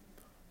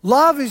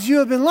 Love as you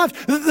have been loved.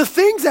 The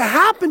things that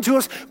happen to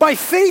us by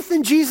faith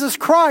in Jesus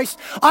Christ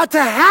ought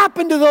to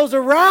happen to those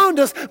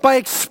around us by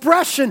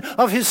expression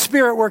of his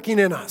Spirit working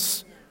in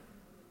us.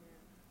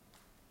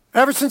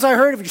 Ever since I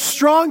heard of your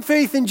strong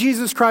faith in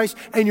Jesus Christ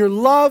and your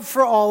love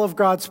for all of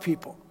God's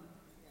people,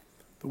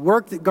 the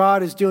work that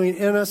God is doing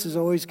in us is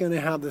always going to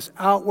have this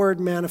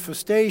outward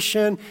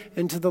manifestation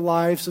into the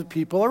lives of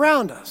people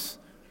around us.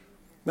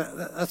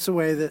 That's the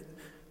way that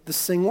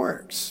this thing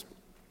works.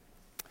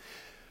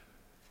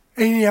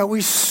 And yet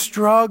we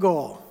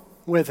struggle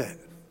with it,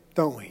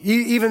 don't we?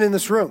 Even in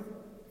this room.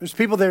 There's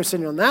people there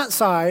sitting on that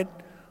side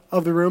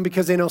of the room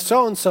because they know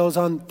so-and-so's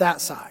on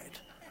that side.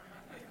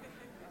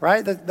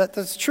 Right?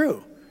 That's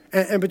true.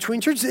 And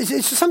between churches,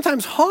 it's just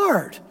sometimes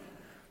hard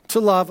to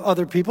love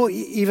other people,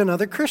 even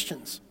other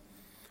Christians.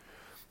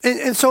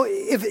 And so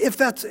if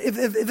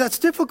that's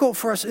difficult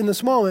for us in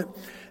this moment,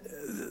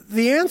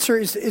 the answer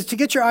is to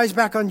get your eyes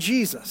back on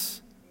Jesus.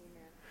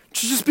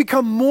 To just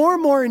become more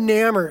and more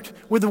enamored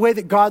with the way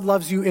that God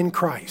loves you in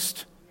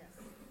Christ.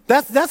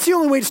 That's the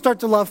only way to start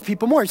to love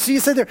people more. See,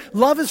 you said there,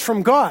 love is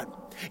from God.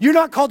 You're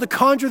not called to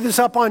conjure this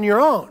up on your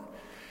own.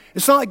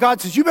 It's not like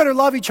God says, you better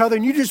love each other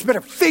and you just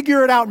better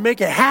figure it out and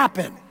make it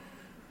happen.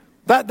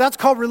 That's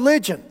called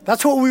religion.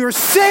 That's what we were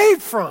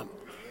saved from.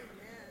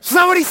 It's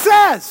not what he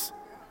says.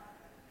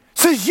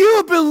 He says, you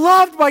have been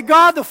loved by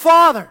God the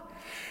Father.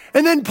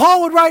 And then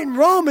Paul would write in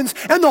Romans,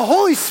 and the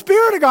Holy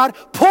Spirit of God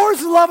pours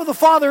the love of the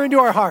Father into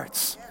our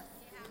hearts.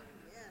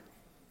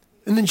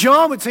 And then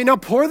John would say, now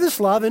pour this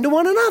love into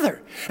one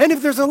another. And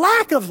if there's a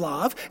lack of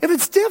love, if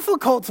it's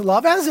difficult to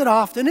love, as it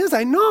often is,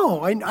 I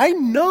know.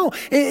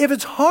 If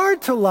it's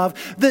hard to love,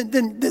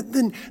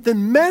 then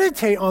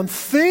meditate on,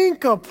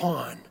 think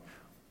upon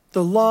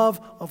the love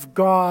of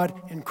God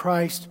in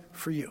Christ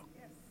for you.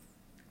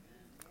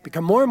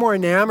 Become more and more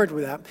enamored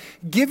with that.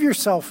 Give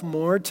yourself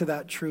more to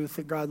that truth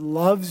that God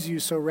loves you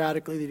so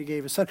radically that he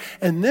gave his son.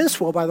 And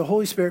this will, by the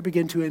Holy Spirit,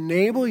 begin to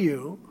enable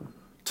you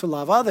to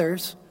love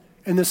others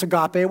in this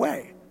agape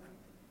way,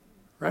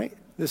 right?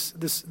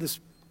 This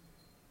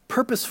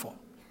purposeful,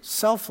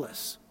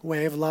 selfless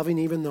way of loving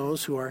even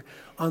those who are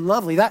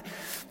unlovely. That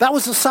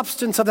was the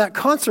substance of that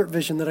concert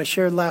vision that I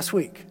shared last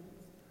week.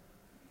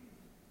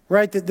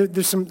 Right?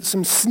 There's some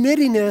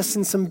snittiness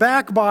and some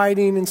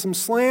backbiting and some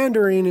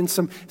slandering and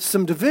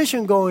some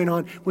division going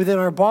on within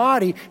our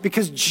body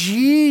because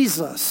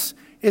Jesus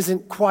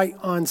isn't quite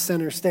on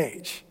center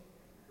stage.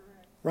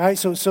 Right?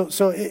 So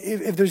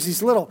if there's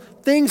these little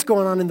things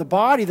going on in the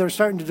body that are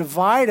starting to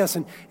divide us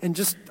and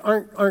just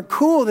aren't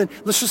cool, then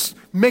let's just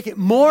make it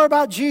more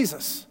about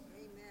Jesus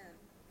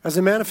as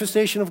a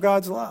manifestation of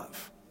God's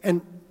love.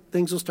 And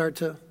things will start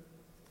to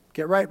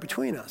get right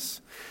between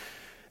us.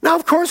 Now,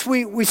 of course,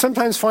 we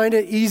sometimes find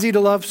it easy to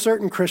love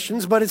certain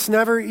Christians, but it's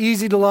never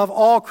easy to love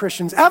all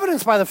Christians,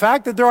 evidenced by the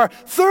fact that there are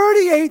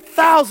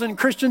 38,000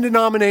 Christian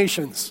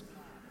denominations.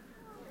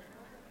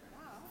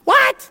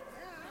 What?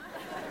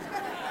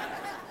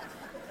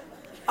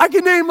 I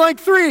can name like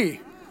 3.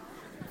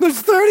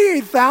 There's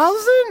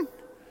 38,000?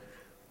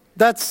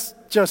 That's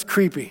just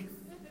creepy.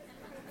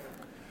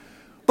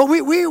 But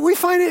we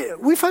find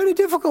it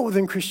difficult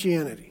within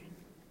Christianity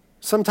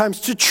sometimes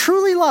to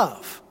truly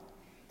love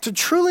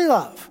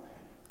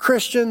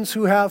Christians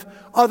who have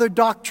other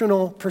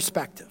doctrinal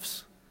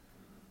perspectives,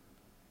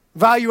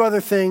 value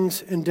other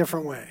things in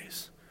different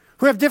ways,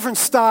 who have different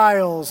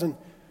styles and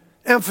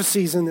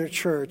emphases in their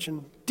church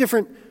and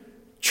different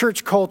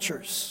church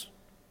cultures.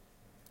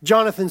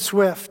 Jonathan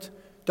Swift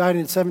died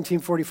in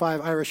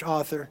 1745, Irish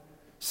author,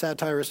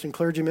 satirist, and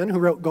clergyman who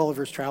wrote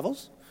Gulliver's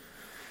Travels,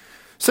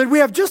 said, we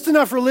have just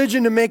enough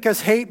religion to make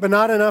us hate, but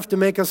not enough to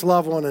make us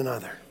love one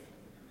another.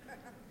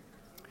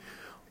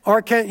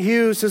 R. Kent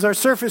Hughes says, our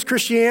surface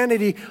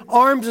Christianity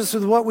arms us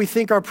with what we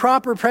think are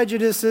proper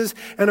prejudices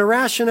and a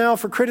rationale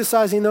for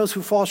criticizing those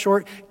who fall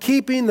short,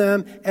 keeping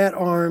them at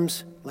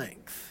arm's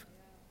length.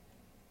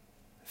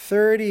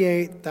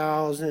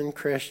 38,000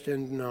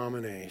 Christian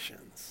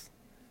denominations.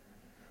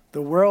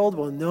 The world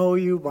will know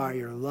you by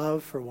your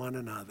love for one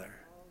another.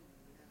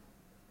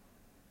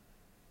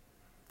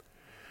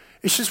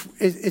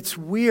 It's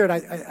weird.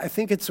 I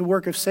think it's a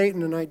work of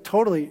Satan, and I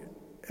totally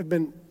have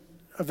been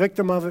a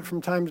victim of it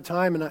from time to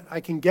time, and I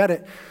can get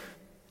it.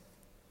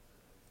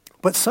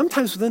 But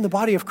sometimes within the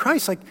body of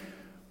Christ, like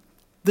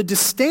the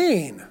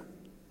disdain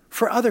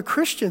for other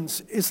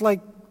Christians is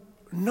like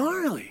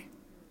gnarly.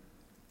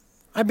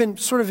 I've been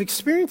sort of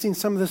experiencing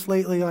some of this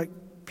lately, like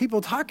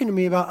people talking to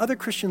me about other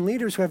Christian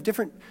leaders who have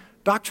different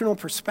doctrinal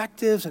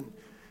perspectives and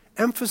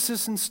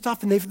emphasis and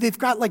stuff, and they've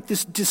got like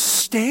this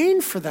disdain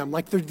for them,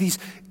 like they're these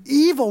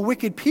evil,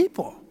 wicked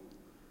people.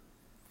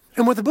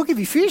 And what the book of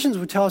Ephesians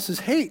would tell us is,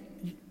 hey,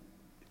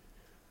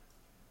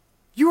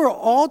 you are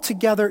all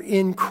together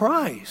in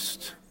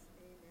Christ,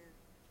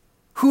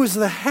 who is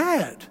the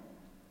head.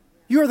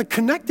 You are the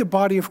connected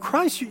body of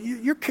Christ.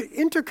 You're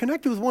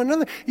interconnected with one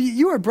another.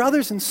 You are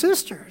brothers and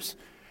sisters.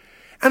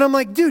 And I'm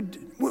like, dude,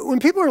 when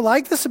people are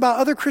like this about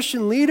other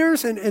Christian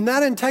leaders and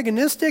that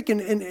antagonistic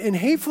and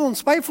hateful and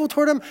spiteful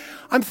toward them,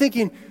 I'm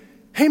thinking,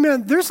 hey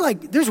man, there's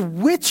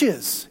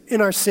witches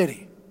in our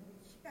city.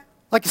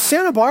 Like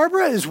Santa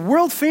Barbara is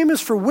world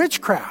famous for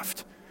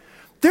witchcraft.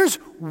 There's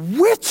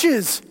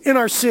witches in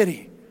our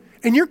city.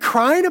 And you're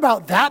crying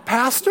about that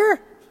pastor?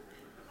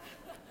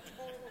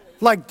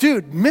 Like,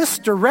 dude,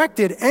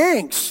 misdirected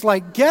angst.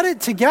 Like, get it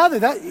together.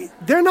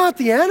 They're not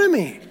the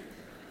enemy.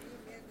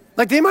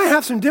 Like, they might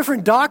have some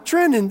different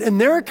doctrine, and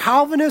they're a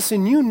Calvinist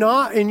and you're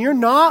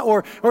not,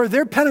 or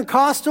they're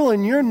Pentecostal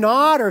and you're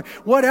not, or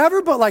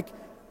whatever. But like,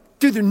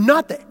 dude, they're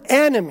not the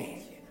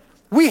enemy.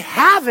 We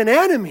have an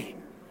enemy.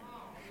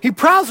 He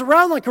prowls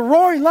around like a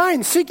roaring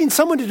lion seeking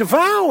someone to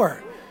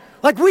devour.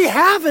 Like, we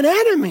have an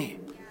enemy.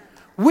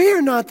 We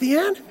are not the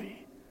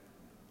enemy.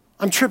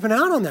 I'm tripping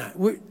out on that.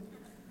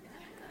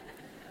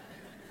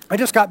 I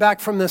just got back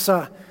from this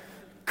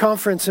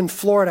conference in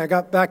Florida. I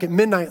got back at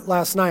midnight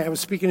last night. I was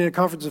speaking at a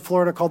conference in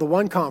Florida called the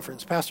One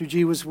Conference. Pastor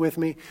G was with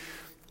me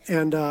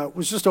and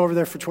was just over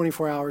there for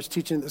 24 hours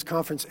teaching at this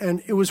conference.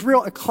 And it was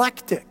real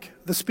eclectic,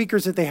 the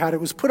speakers that they had. It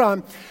was put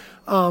on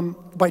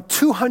by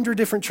 200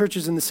 different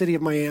churches in the city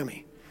of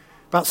Miami.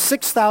 About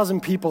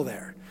 6,000 people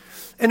there.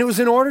 And it was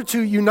in order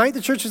to unite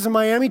the churches in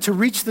Miami to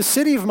reach the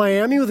city of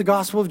Miami with the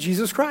gospel of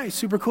Jesus Christ.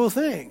 Super cool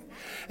thing.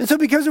 And so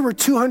because there were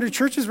 200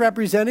 churches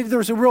represented, there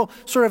was a real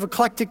sort of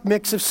eclectic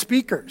mix of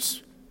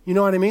speakers. You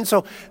know what I mean?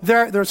 So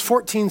there's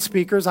 14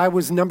 speakers. I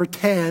was number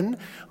 10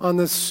 on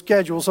the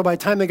schedule. So by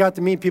the time they got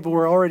to me, people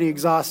were already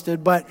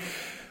exhausted. But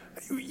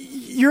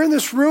you're in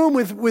this room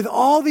with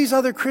all these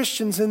other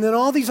Christians and then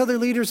all these other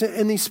leaders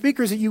and these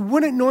speakers that you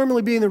wouldn't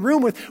normally be in the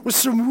room with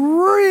some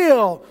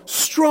real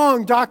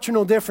strong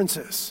doctrinal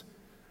differences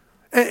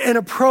and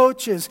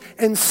approaches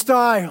and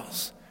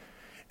styles.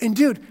 And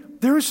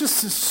dude, there was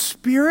just a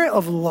spirit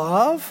of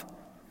love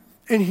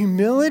and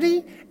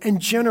humility and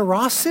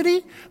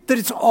generosity that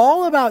it's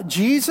all about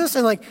Jesus.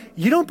 And like,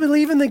 you don't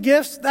believe in the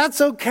gifts?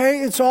 That's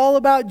okay. It's all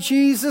about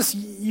Jesus.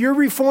 You're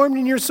reformed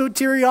in your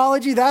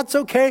soteriology. That's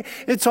okay.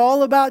 It's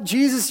all about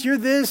Jesus. You're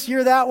this,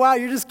 you're that. Wow,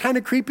 you're just kind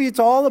of creepy. It's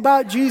all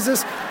about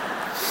Jesus.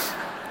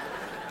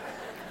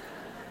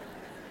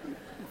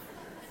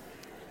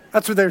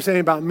 That's what they're saying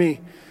about me.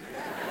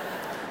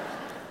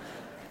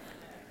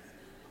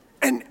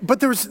 But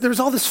there's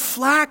all this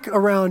flack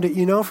around it,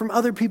 you know, from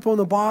other people in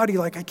the body.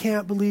 Like, I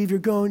can't believe you're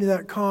going to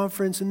that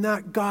conference and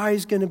that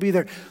guy's going to be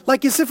there.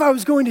 Like as if I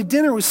was going to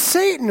dinner with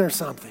Satan or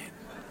something.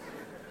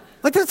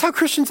 Like that's how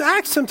Christians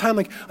act sometimes.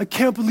 Like, I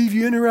can't believe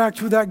you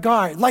interact with that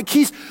guy. Like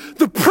he's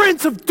the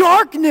prince of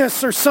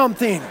darkness or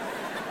something.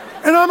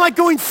 And I'm like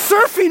going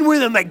surfing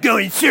with him. Like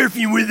going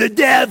surfing with the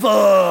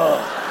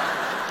devil.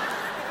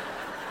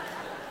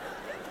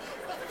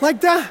 Like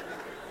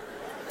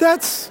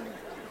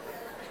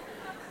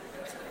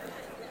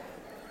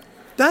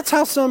That's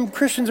how some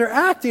Christians are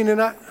acting, and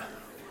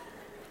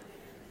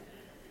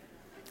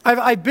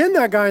I've been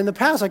that guy in the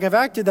past. Like I've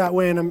acted that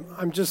way, and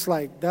I'm just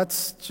like,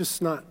 that's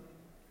just not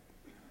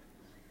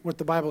what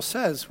the Bible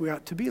says we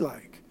ought to be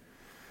like.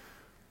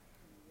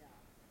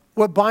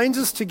 What binds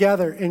us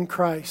together in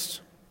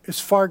Christ is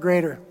far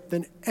greater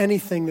than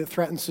anything that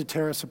threatens to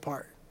tear us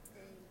apart.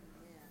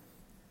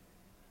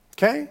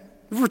 Okay?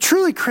 If we're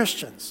truly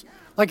Christians,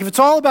 like if it's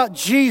all about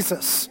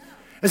Jesus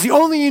as the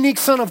only unique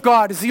Son of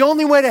God, is the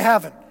only way to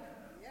heaven.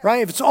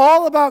 Right? If it's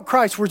all about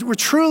Christ, we're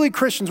truly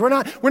Christians. We're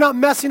not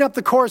messing up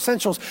the core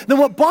essentials. Then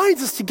what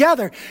binds us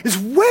together is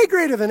way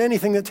greater than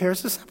anything that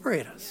tears to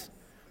separate us,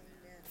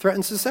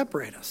 threatens to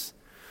separate us.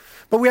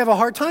 But we have a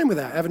hard time with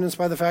that, evidenced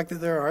by the fact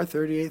that there are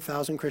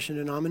 38,000 Christian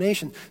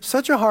denominations.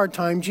 Such a hard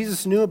time,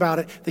 Jesus knew about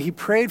it, that he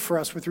prayed for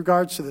us with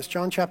regards to this.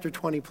 John chapter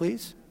 20,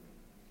 please.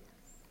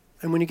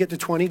 And when you get to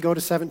 20, go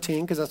to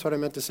 17, because that's what I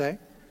meant to say.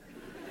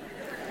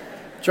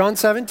 John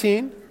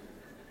 17.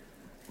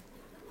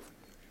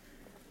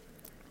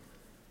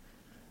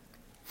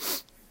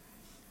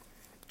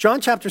 John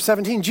chapter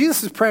 17,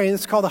 Jesus is praying.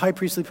 It's called the high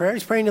priestly prayer.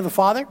 He's praying to the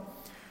Father.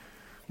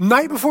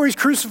 Night before he's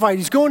crucified,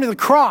 he's going to the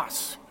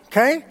cross,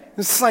 okay?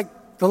 This is like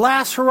the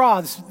last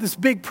hurrah, this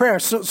big prayer.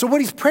 So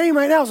what he's praying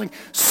right now is like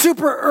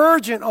super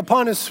urgent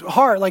upon his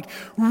heart, like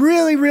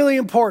really, really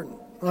important,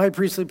 the high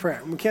priestly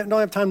prayer. We don't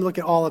have time to look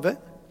at all of it.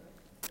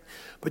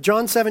 But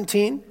John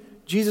 17,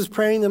 Jesus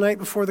praying the night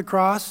before the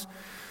cross,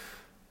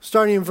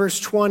 starting in verse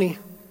 20.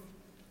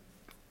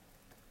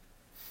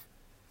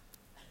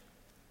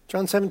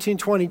 John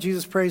 17:20,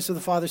 Jesus prays to the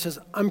Father, says,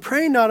 I'm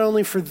praying not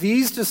only for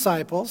these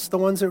disciples, the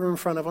ones that were in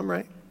front of him,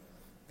 right?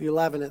 The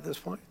 11 at this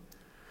point.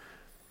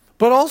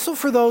 But also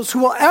for those who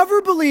will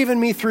ever believe in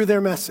me through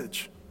their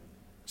message.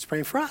 He's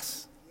praying for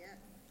us.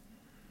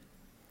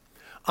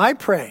 I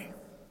pray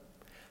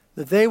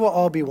that they will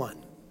all be one,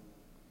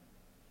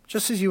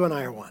 just as you and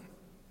I are one,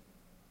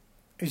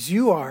 as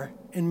you are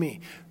in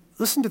me.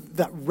 Listen to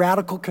that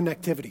radical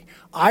connectivity.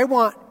 I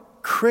want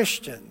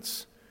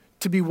Christians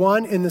to be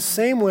one in the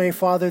same way,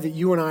 Father, that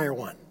you and I are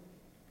one.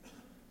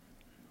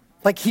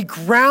 Like he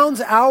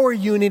grounds our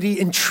unity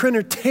in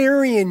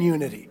Trinitarian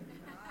unity.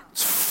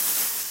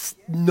 It's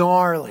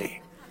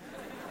gnarly.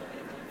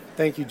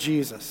 Thank you,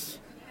 Jesus.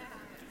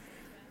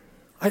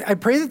 I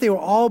pray that they will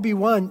all be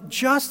one,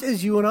 just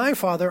as you and I,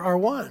 Father, are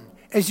one.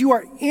 As you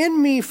are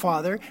in me,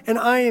 Father, and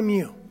I am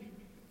you.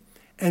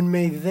 And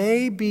may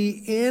they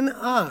be in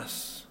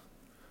us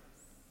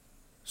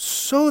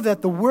so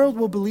that the world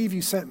will believe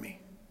you sent me.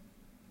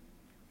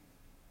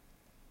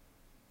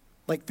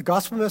 Like the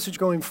gospel message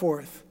going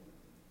forth,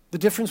 the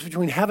difference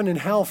between heaven and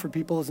hell for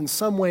people is in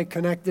some way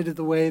connected to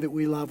the way that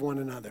we love one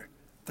another.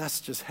 That's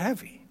just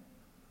heavy.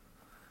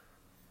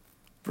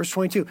 Verse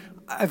 22,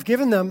 I've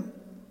given them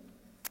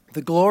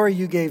the glory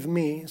you gave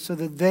me so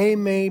that they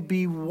may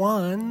be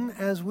one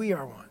as we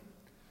are one.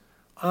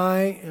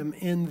 I am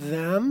in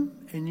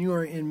them and you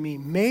are in me.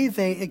 May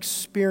they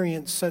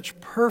experience such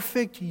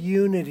perfect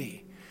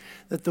unity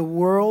that the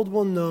world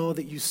will know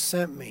that you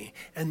sent me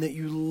and that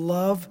you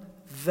love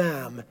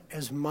them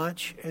as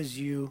much as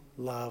you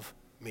love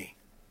me.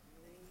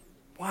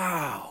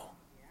 Wow.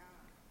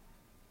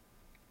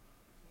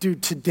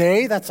 Dude,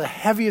 today, that's the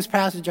heaviest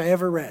passage I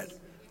ever read.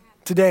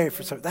 Today,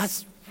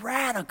 that's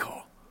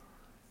radical.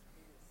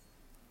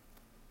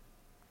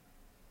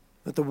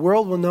 That the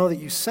world will know that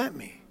you sent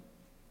me.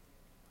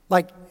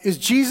 Like, is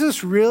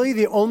Jesus really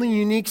the only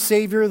unique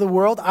Savior of the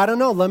world? I don't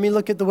know. Let me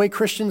look at the way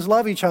Christians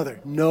love each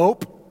other.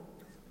 Nope.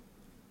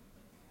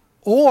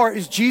 Or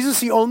is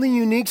Jesus the only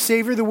unique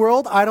Savior of the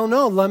world? I don't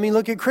know. Let me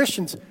look at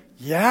Christians.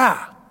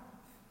 Yeah.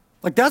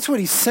 Like, that's what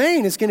he's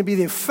saying is going to be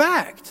the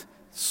effect.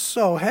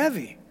 So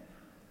heavy.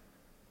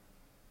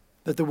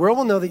 That the world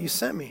will know that you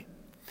sent me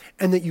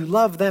and that you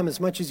love them as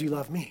much as you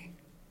love me.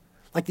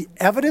 Like, the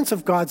evidence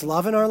of God's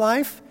love in our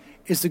life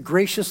is the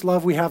gracious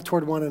love we have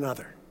toward one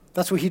another.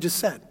 That's what he just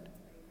said.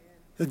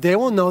 That they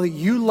will know that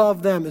you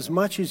love them as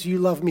much as you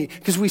love me.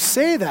 Because we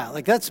say that,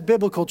 like, that's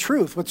biblical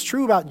truth. What's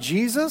true about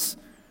Jesus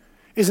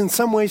is in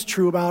some ways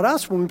true about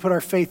us when we put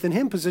our faith in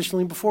him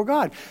positionally before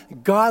God.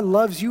 God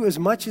loves you as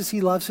much as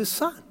he loves his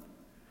son.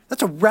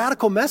 That's a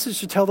radical message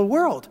to tell the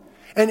world.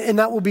 And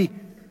that will be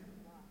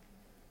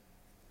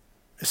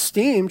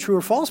esteemed, true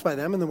or false, by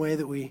them in the way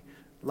that we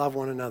love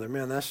one another.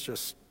 Man, that's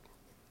just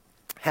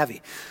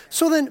heavy.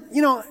 So then,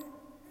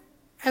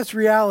 as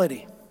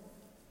reality,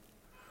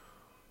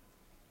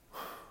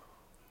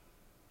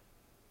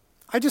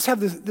 I just have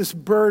this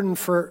burden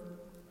for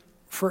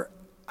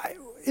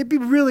it'd be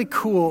really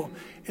cool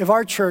if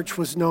our church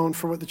was known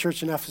for what the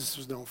church in Ephesus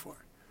was known for.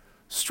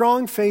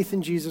 Strong faith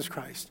in Jesus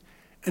Christ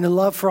and a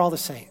love for all the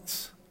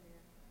saints.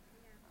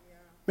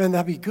 Man,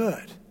 that'd be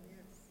good.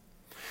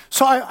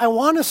 So I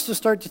want us to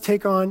start to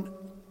take on,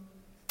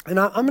 and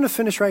I'm going to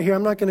finish right here.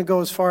 I'm not going to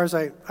go as far as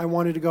I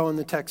wanted to go in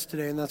the text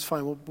today, and that's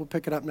fine. We'll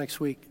pick it up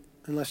next week,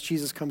 unless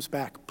Jesus comes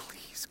back.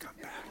 Please come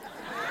back.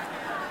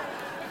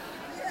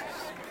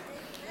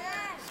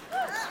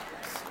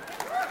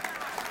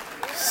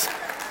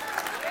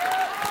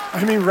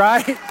 I mean,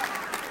 right?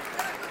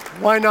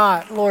 Why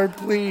not? Lord,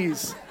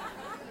 please.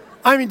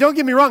 I mean, don't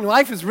get me wrong.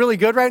 Life is really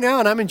good right now,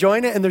 and I'm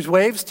enjoying it, and there's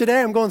waves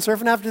today. I'm going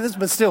surfing after this,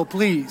 but still,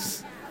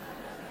 please.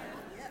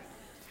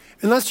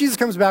 Unless Jesus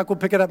comes back, we'll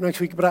pick it up next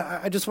week, but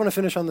I just want to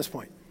finish on this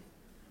point.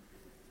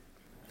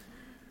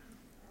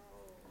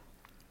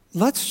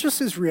 Let's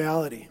just, as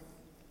reality,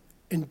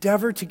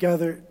 endeavor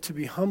together to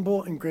be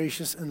humble and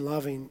gracious and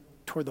loving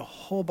toward the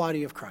whole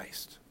body of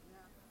Christ.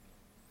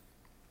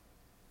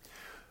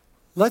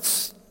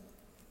 Let's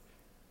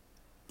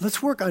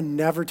work on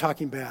never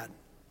talking bad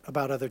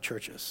about other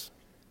churches.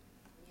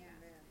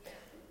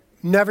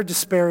 Never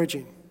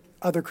disparaging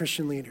other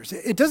Christian leaders.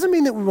 It doesn't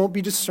mean that we won't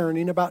be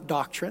discerning about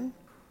doctrine.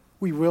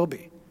 We will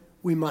be.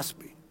 We must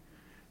be.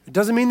 It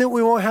doesn't mean that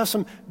we won't have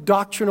some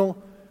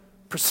doctrinal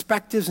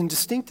perspectives and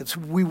distinctives.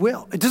 We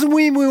will. It doesn't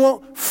mean we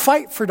won't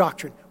fight for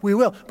doctrine. We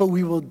will. But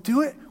we will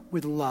do it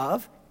with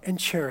love and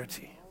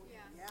charity.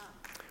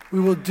 We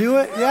will do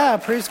it. Yeah,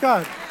 praise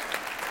God.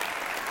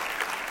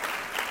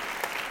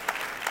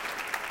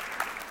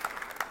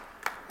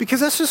 Because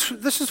that's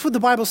just what the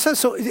Bible says.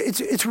 So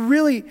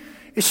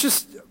it's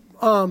just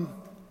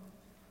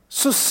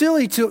so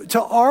silly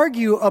to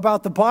argue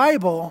about the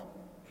Bible,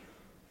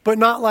 but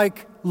not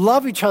like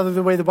love each other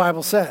the way the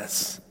Bible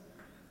says.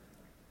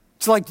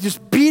 It's like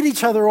just beat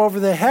each other over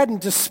the head and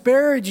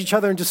disparage each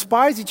other and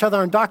despise each other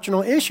on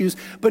doctrinal issues,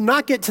 but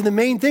not get to the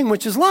main thing,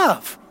 which is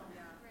love.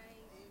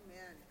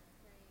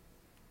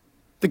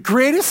 The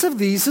greatest of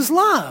these is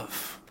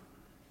love.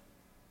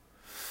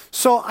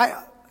 So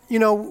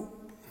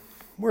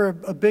we're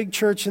a big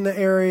church in the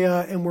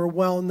area, and we're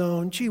well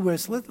known. Gee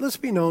whiz, let's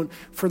be known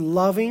for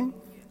loving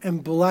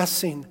and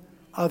blessing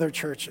other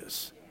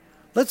churches.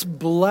 Let's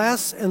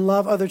bless and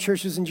love other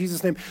churches in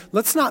Jesus' name.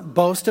 Let's not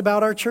boast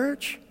about our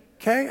church,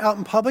 okay, out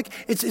in public.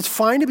 It's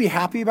fine to be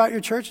happy about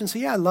your church and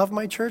say, yeah, I love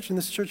my church and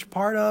this church I'm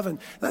part of, and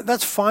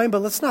that's fine,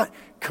 but let's not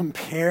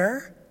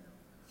compare,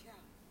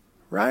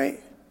 right?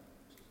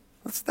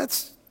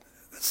 That's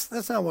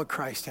not what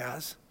Christ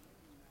has.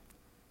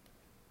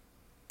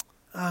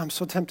 I'm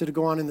so tempted to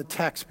go on in the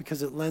text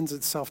because it lends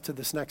itself to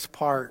this next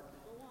part.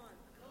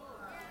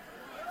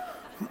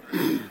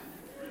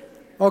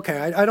 Okay,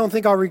 I don't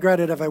think I'll regret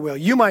it if I will.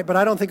 You might, but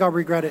I don't think I'll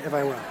regret it if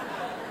I will.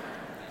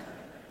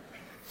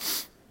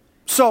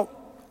 So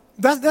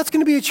that's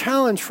going to be a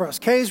challenge for us,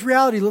 okay? As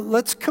reality,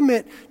 let's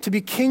commit to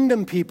be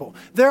kingdom people.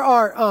 There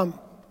are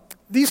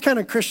these kind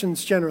of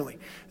Christians generally.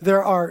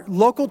 There are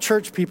local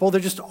church people. They're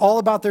just all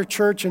about their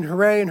church and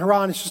hooray and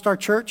hurrah, and it's just our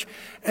church.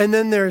 And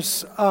then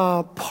there's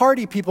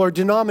party people or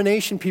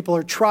denomination people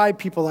or tribe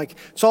people. Like,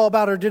 it's all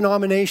about our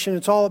denomination.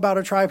 It's all about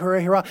our tribe,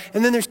 hooray, hurrah.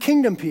 And then there's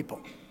kingdom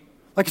people.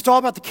 Like, it's all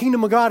about the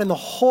kingdom of God and the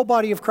whole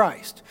body of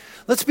Christ.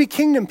 Let's be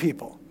kingdom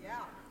people.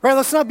 Right?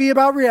 Let's not be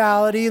about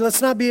reality.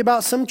 Let's not be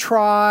about some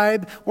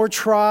tribe or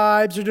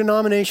tribes or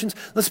denominations.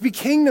 Let's be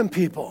kingdom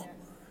people.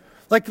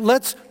 Like,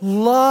 let's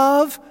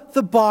love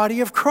the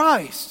body of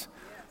Christ.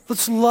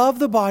 Let's love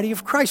the body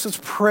of Christ. Let's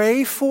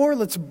pray for,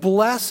 let's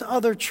bless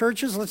other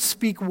churches. Let's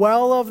speak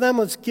well of them.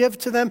 Let's give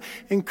to them,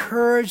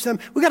 encourage them.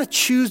 We got to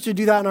choose to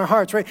do that in our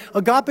hearts, right?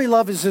 Agape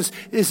love is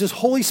this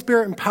Holy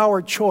Spirit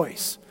empowered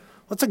choice.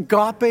 Let's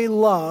agape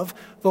love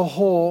the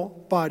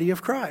whole body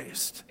of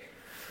Christ.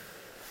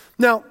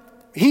 Now,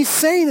 he's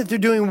saying that they're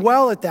doing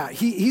well at that.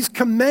 He's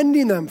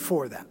commending them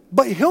for that.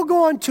 But he'll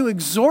go on to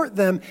exhort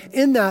them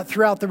in that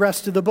throughout the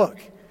rest of the book.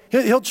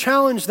 He'll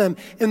challenge them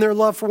in their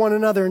love for one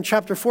another. In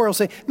chapter 4, he'll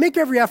say, make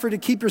every effort to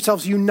keep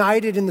yourselves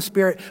united in the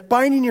Spirit,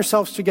 binding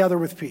yourselves together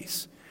with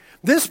peace.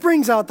 This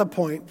brings out the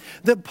point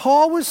that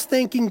Paul was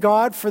thanking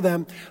God for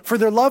them, for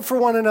their love for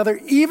one another,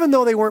 even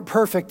though they weren't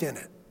perfect in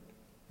it.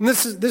 And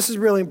this is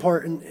really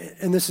important,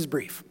 and this is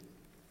brief.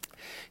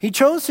 He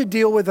chose to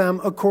deal with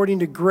them according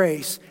to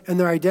grace and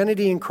their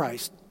identity in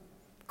Christ,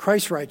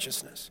 Christ's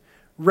righteousness,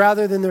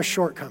 rather than their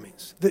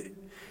shortcomings.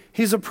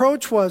 His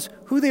approach was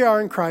who they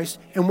are in Christ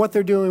and what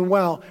they're doing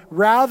well,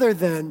 rather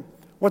than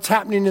what's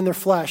happening in their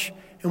flesh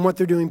and what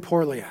they're doing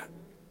poorly at.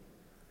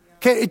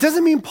 Okay, it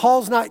doesn't mean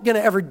Paul's not going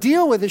to ever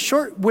deal with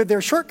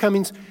their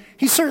shortcomings.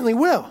 He certainly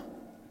will.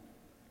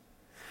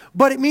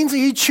 But it means that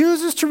he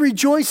chooses to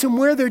rejoice in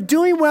where they're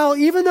doing well,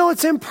 even though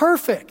it's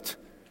imperfect.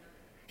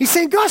 He's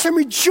saying, gosh, I'm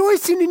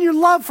rejoicing in your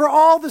love for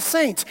all the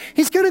saints.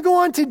 He's going to go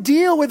on to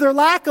deal with their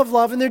lack of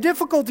love and their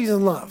difficulties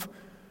in love.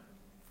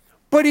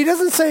 But he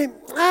doesn't say,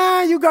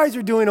 you guys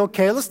are doing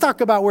okay. Let's talk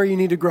about where you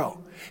need to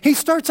grow. He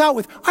starts out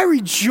with, I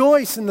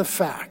rejoice in the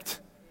fact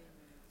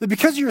that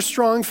because of your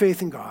strong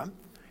faith in God,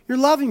 you're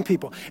loving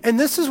people. And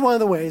this is one of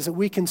the ways that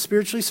we can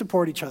spiritually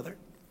support each other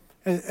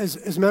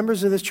as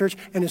members of this church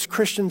and as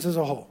Christians as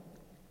a whole.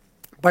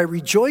 By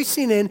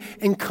rejoicing in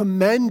and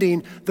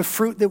commending the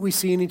fruit that we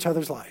see in each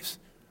other's lives.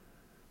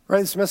 Right?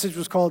 This message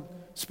was called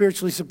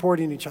spiritually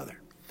supporting each other.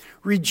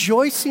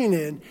 Rejoicing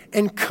in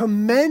and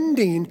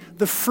commending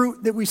the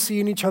fruit that we see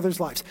in each other's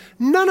lives.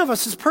 None of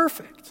us is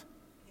perfect.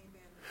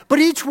 But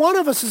each one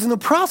of us is in the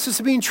process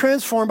of being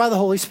transformed by the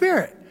Holy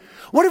Spirit.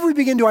 What if we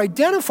begin to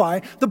identify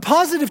the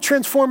positive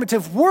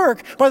transformative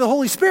work by the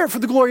Holy Spirit for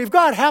the glory of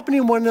God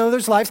happening in one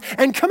another's lives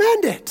and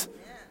commend it?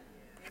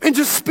 And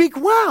just speak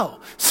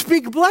well,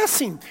 speak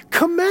blessing,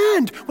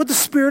 commend what the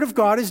Spirit of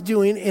God is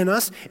doing in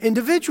us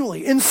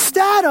individually,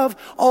 instead of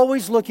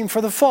always looking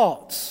for the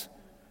faults,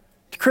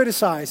 to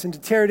criticize and to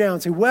tear down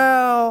and say,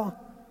 well,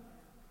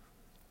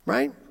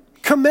 right?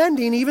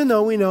 Commending, even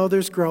though we know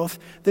there's growth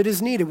that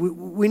is needed.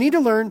 We need to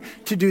learn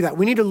to do that.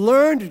 We need to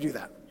learn to do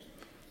that.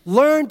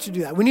 Learn to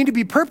do that. We need to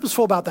be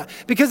purposeful about that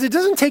because it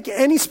doesn't take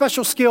any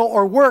special skill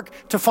or work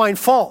to find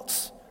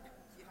faults.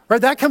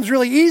 Right? That comes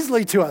really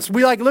easily to us.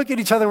 We look at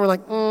each other and we're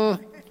like,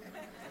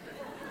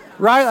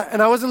 right?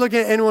 And I wasn't looking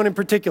at anyone in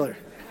particular.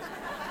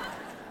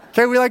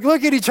 Okay, we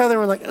look at each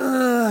other and we're like,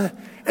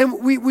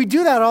 and we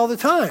do that all the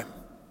time.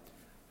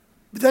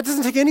 But that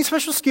doesn't take any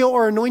special skill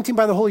or anointing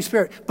by the Holy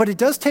Spirit, but it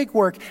does take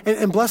work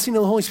and blessing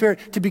of the Holy Spirit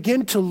to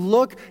begin to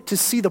look to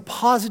see the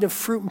positive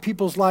fruit in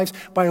people's lives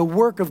by a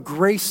work of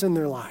grace in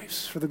their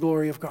lives for the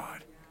glory of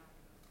God.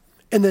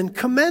 And then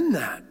commend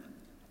that.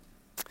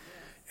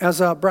 As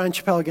Brian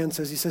Chappell again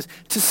says, he says,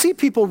 to see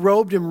people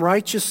robed in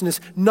righteousness,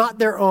 not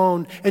their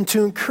own, and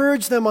to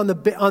encourage them on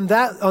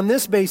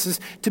this basis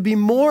to be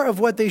more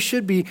of what they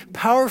should be,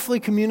 powerfully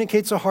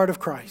communicates the heart of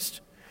Christ.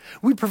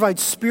 We provide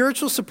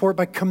spiritual support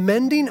by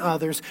commending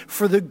others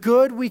for the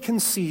good we can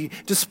see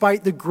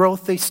despite the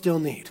growth they still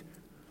need.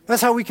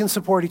 That's how we can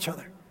support each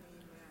other.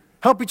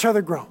 Help each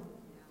other grow.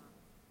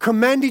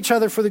 Commend each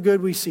other for the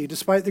good we see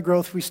despite the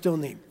growth we still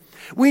need.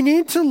 We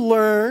need to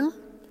learn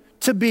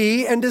to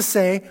be and to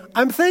say,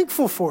 I'm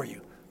thankful for you.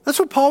 That's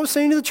what Paul was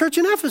saying to the church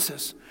in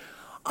Ephesus.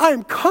 I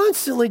am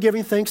constantly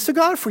giving thanks to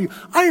God for you.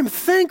 I am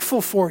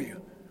thankful for you.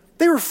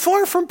 They were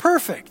far from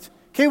perfect.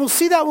 Okay, we'll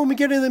see that when we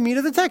get into the meat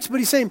of the text. But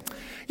he's saying,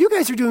 you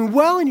guys are doing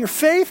well in your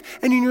faith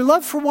and in your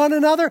love for one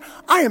another.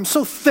 I am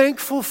so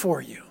thankful for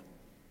you.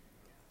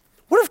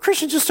 What if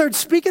Christians just started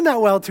speaking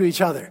that well to each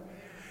other?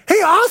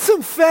 Hey,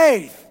 awesome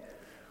faith.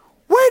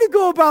 Way to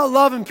go about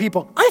loving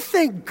people. I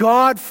thank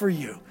God for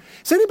you.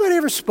 Has anybody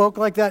ever spoke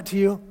like that to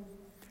you?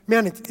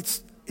 Man,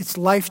 it's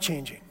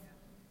life-changing.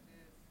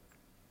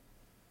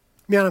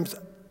 Man,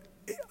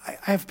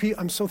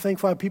 I'm so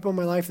thankful I have people in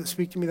my life that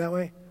speak to me that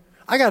way.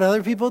 I got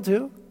other people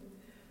too.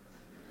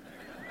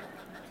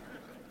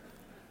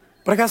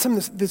 But I got some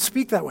that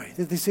speak that way.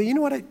 They say, you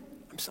know what,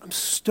 I'm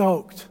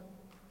stoked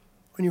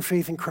on your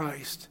faith in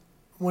Christ,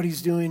 what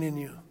he's doing in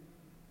you.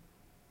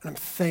 And I'm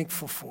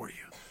thankful for you.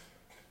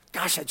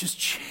 Gosh, that just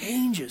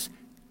changes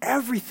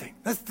everything.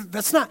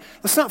 That's not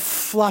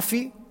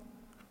fluffy,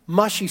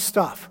 mushy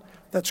stuff.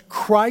 That's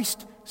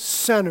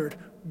Christ-centered,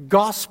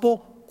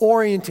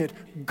 gospel-oriented,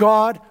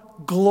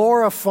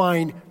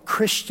 God-glorifying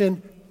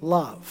Christian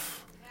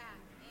love.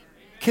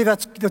 Okay,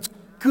 that's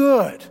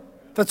good.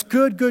 That's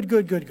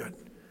good.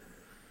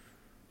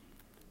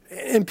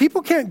 And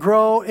people can't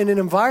grow in an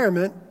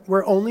environment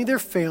where only their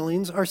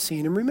failings are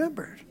seen and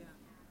remembered.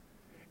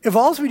 If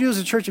all we do as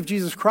a Church of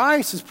Jesus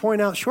Christ is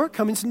point out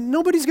shortcomings,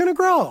 nobody's going to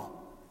grow.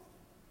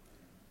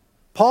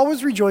 Paul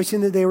was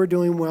rejoicing that they were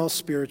doing well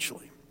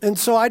spiritually. And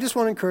so I just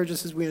want to encourage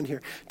us as we end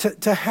here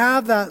to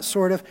have that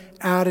sort of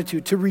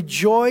attitude, to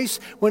rejoice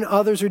when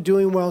others are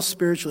doing well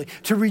spiritually,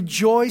 to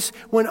rejoice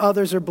when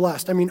others are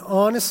blessed. I mean,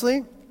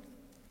 honestly,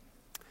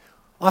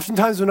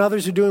 oftentimes when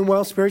others are doing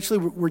well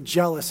spiritually, we're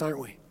jealous, aren't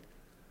we?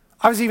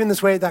 I was even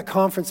this way at that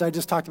conference I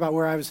just talked about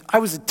where I was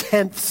a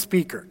 10th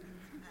speaker.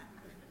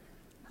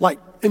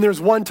 And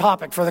there's one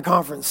topic for the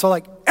conference. So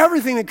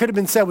everything that could have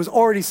been said was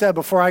already said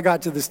before I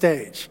got to the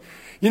stage.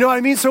 You know what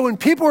I mean? So when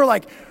people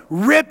were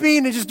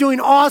ripping and just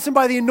doing awesome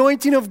by the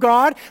anointing of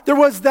God, there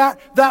was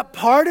that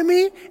part of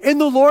me in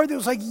the Lord that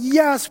was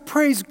yes,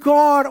 praise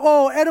God.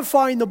 Oh,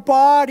 edifying the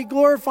body,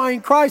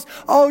 glorifying Christ.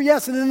 Oh,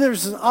 yes. And then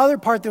there's this other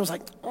part that was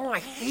oh, I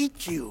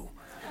hate you.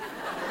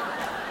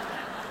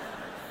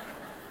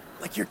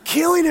 You're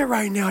killing it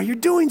right now. You're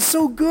doing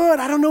so good.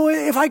 I don't know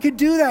if I could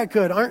do that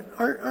good.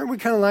 Aren't we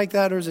kind of like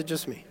that, or is it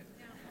just me?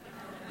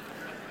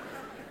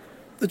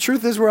 The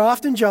truth is, we're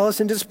often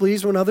jealous and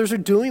displeased when others are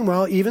doing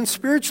well, even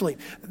spiritually.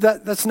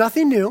 That's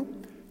nothing new.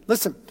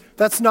 Listen,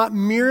 that's not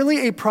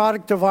merely a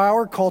product of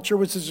our culture,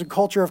 which is a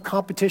culture of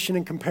competition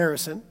and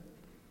comparison.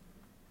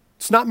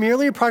 It's not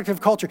merely a product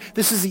of culture.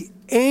 This is the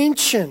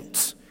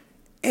ancient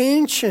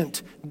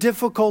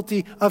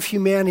difficulty of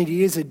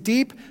humanity. It is a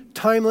deep,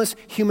 timeless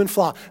human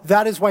flaw.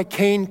 That is why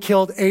Cain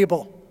killed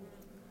Abel.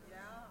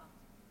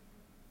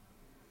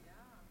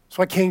 That's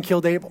why Cain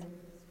killed Abel.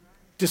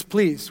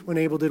 Displeased when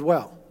Abel did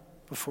well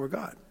before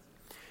God.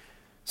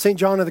 St.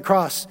 John of the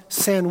Cross,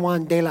 San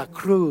Juan de la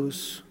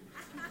Cruz,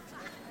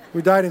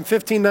 who died in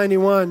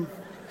 1591,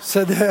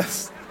 said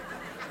this.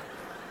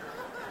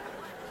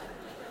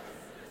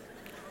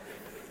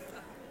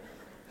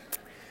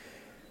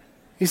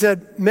 He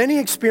said, many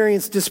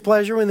experience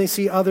displeasure when they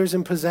see others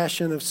in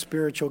possession of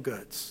spiritual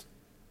goods.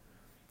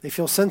 They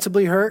feel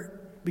sensibly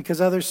hurt because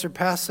others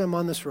surpass them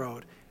on this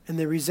road, and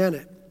they resent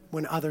it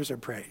when others are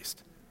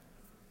praised.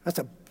 That's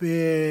a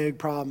big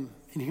problem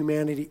in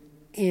humanity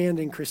and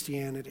in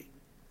Christianity.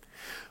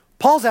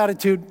 Paul's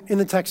attitude in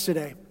the text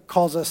today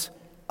calls us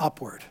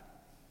upward.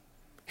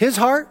 His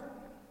heart,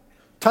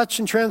 touched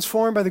and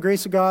transformed by the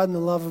grace of God and the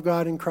love of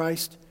God in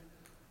Christ,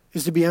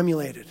 is to be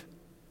emulated.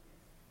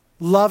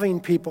 Loving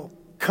people,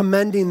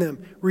 commending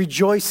them,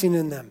 rejoicing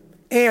in them,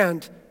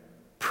 and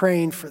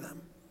praying for them.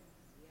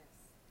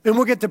 And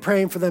we'll get to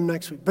praying for them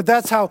next week. But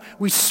that's how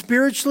we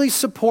spiritually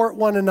support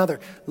one another.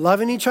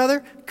 Loving each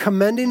other,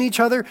 commending each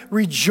other,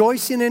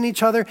 rejoicing in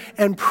each other,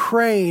 and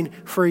praying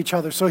for each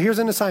other. So here's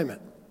an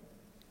assignment.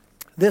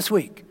 This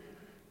week,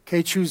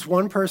 okay, choose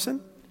one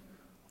person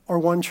or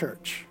one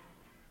church.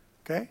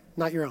 Okay?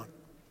 Not your own.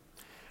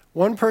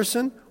 One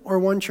person or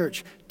one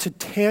church to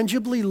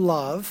tangibly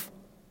love,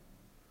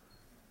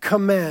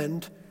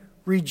 commend,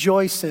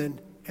 rejoice in,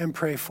 and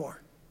pray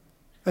for.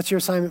 That's your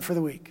assignment for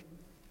the week.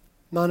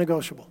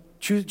 Non-negotiable.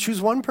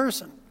 Choose one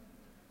person.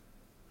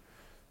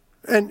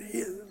 And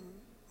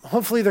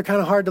hopefully they're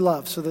kind of hard to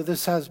love so that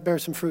this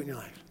bears some fruit in your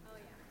life.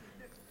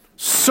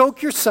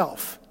 Soak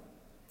yourself.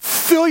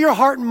 Fill your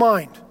heart and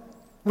mind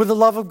with the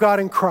love of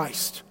God in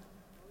Christ.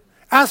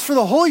 Ask for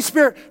the Holy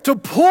Spirit to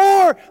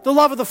pour the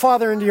love of the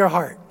Father into your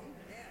heart.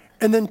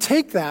 And then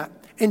take that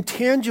and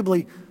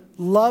tangibly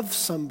love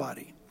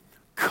somebody.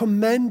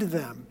 Commend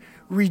them.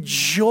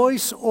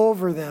 Rejoice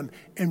over them.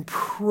 And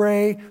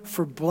pray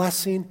for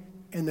blessing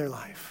in their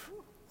life.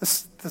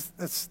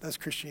 That's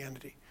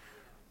Christianity.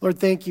 Lord,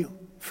 thank you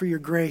for your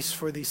grace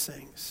for these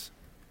things.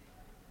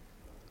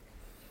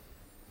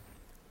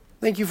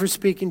 Thank you for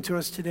speaking to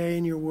us today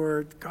in your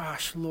word.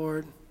 Gosh,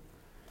 Lord,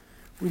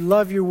 we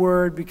love your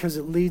word because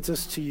it leads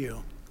us to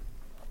you.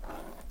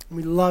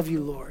 We love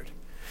you, Lord.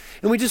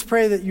 And we just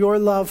pray that your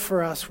love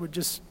for us would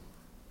just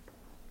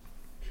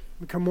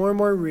become more and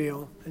more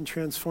real and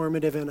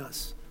transformative in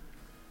us.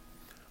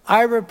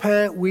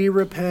 We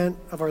repent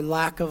of our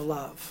lack of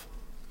love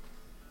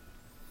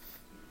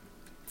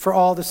for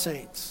all the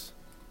saints.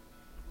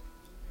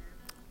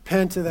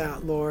 Repent of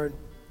that, Lord,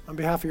 on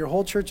behalf of your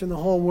whole church and the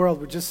whole world.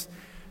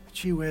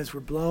 We're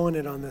blowing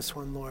it on this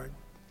one, Lord.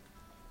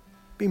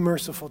 Be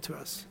merciful to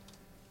us.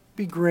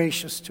 Be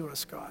gracious to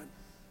us, God.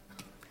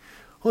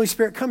 Holy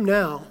Spirit, come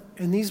now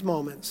in these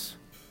moments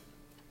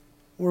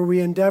where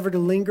we endeavor to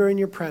linger in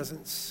your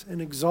presence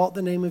and exalt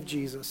the name of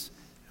Jesus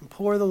and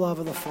pour the love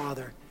of the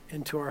Father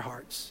into our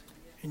hearts.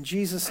 In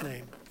Jesus'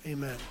 name,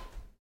 amen.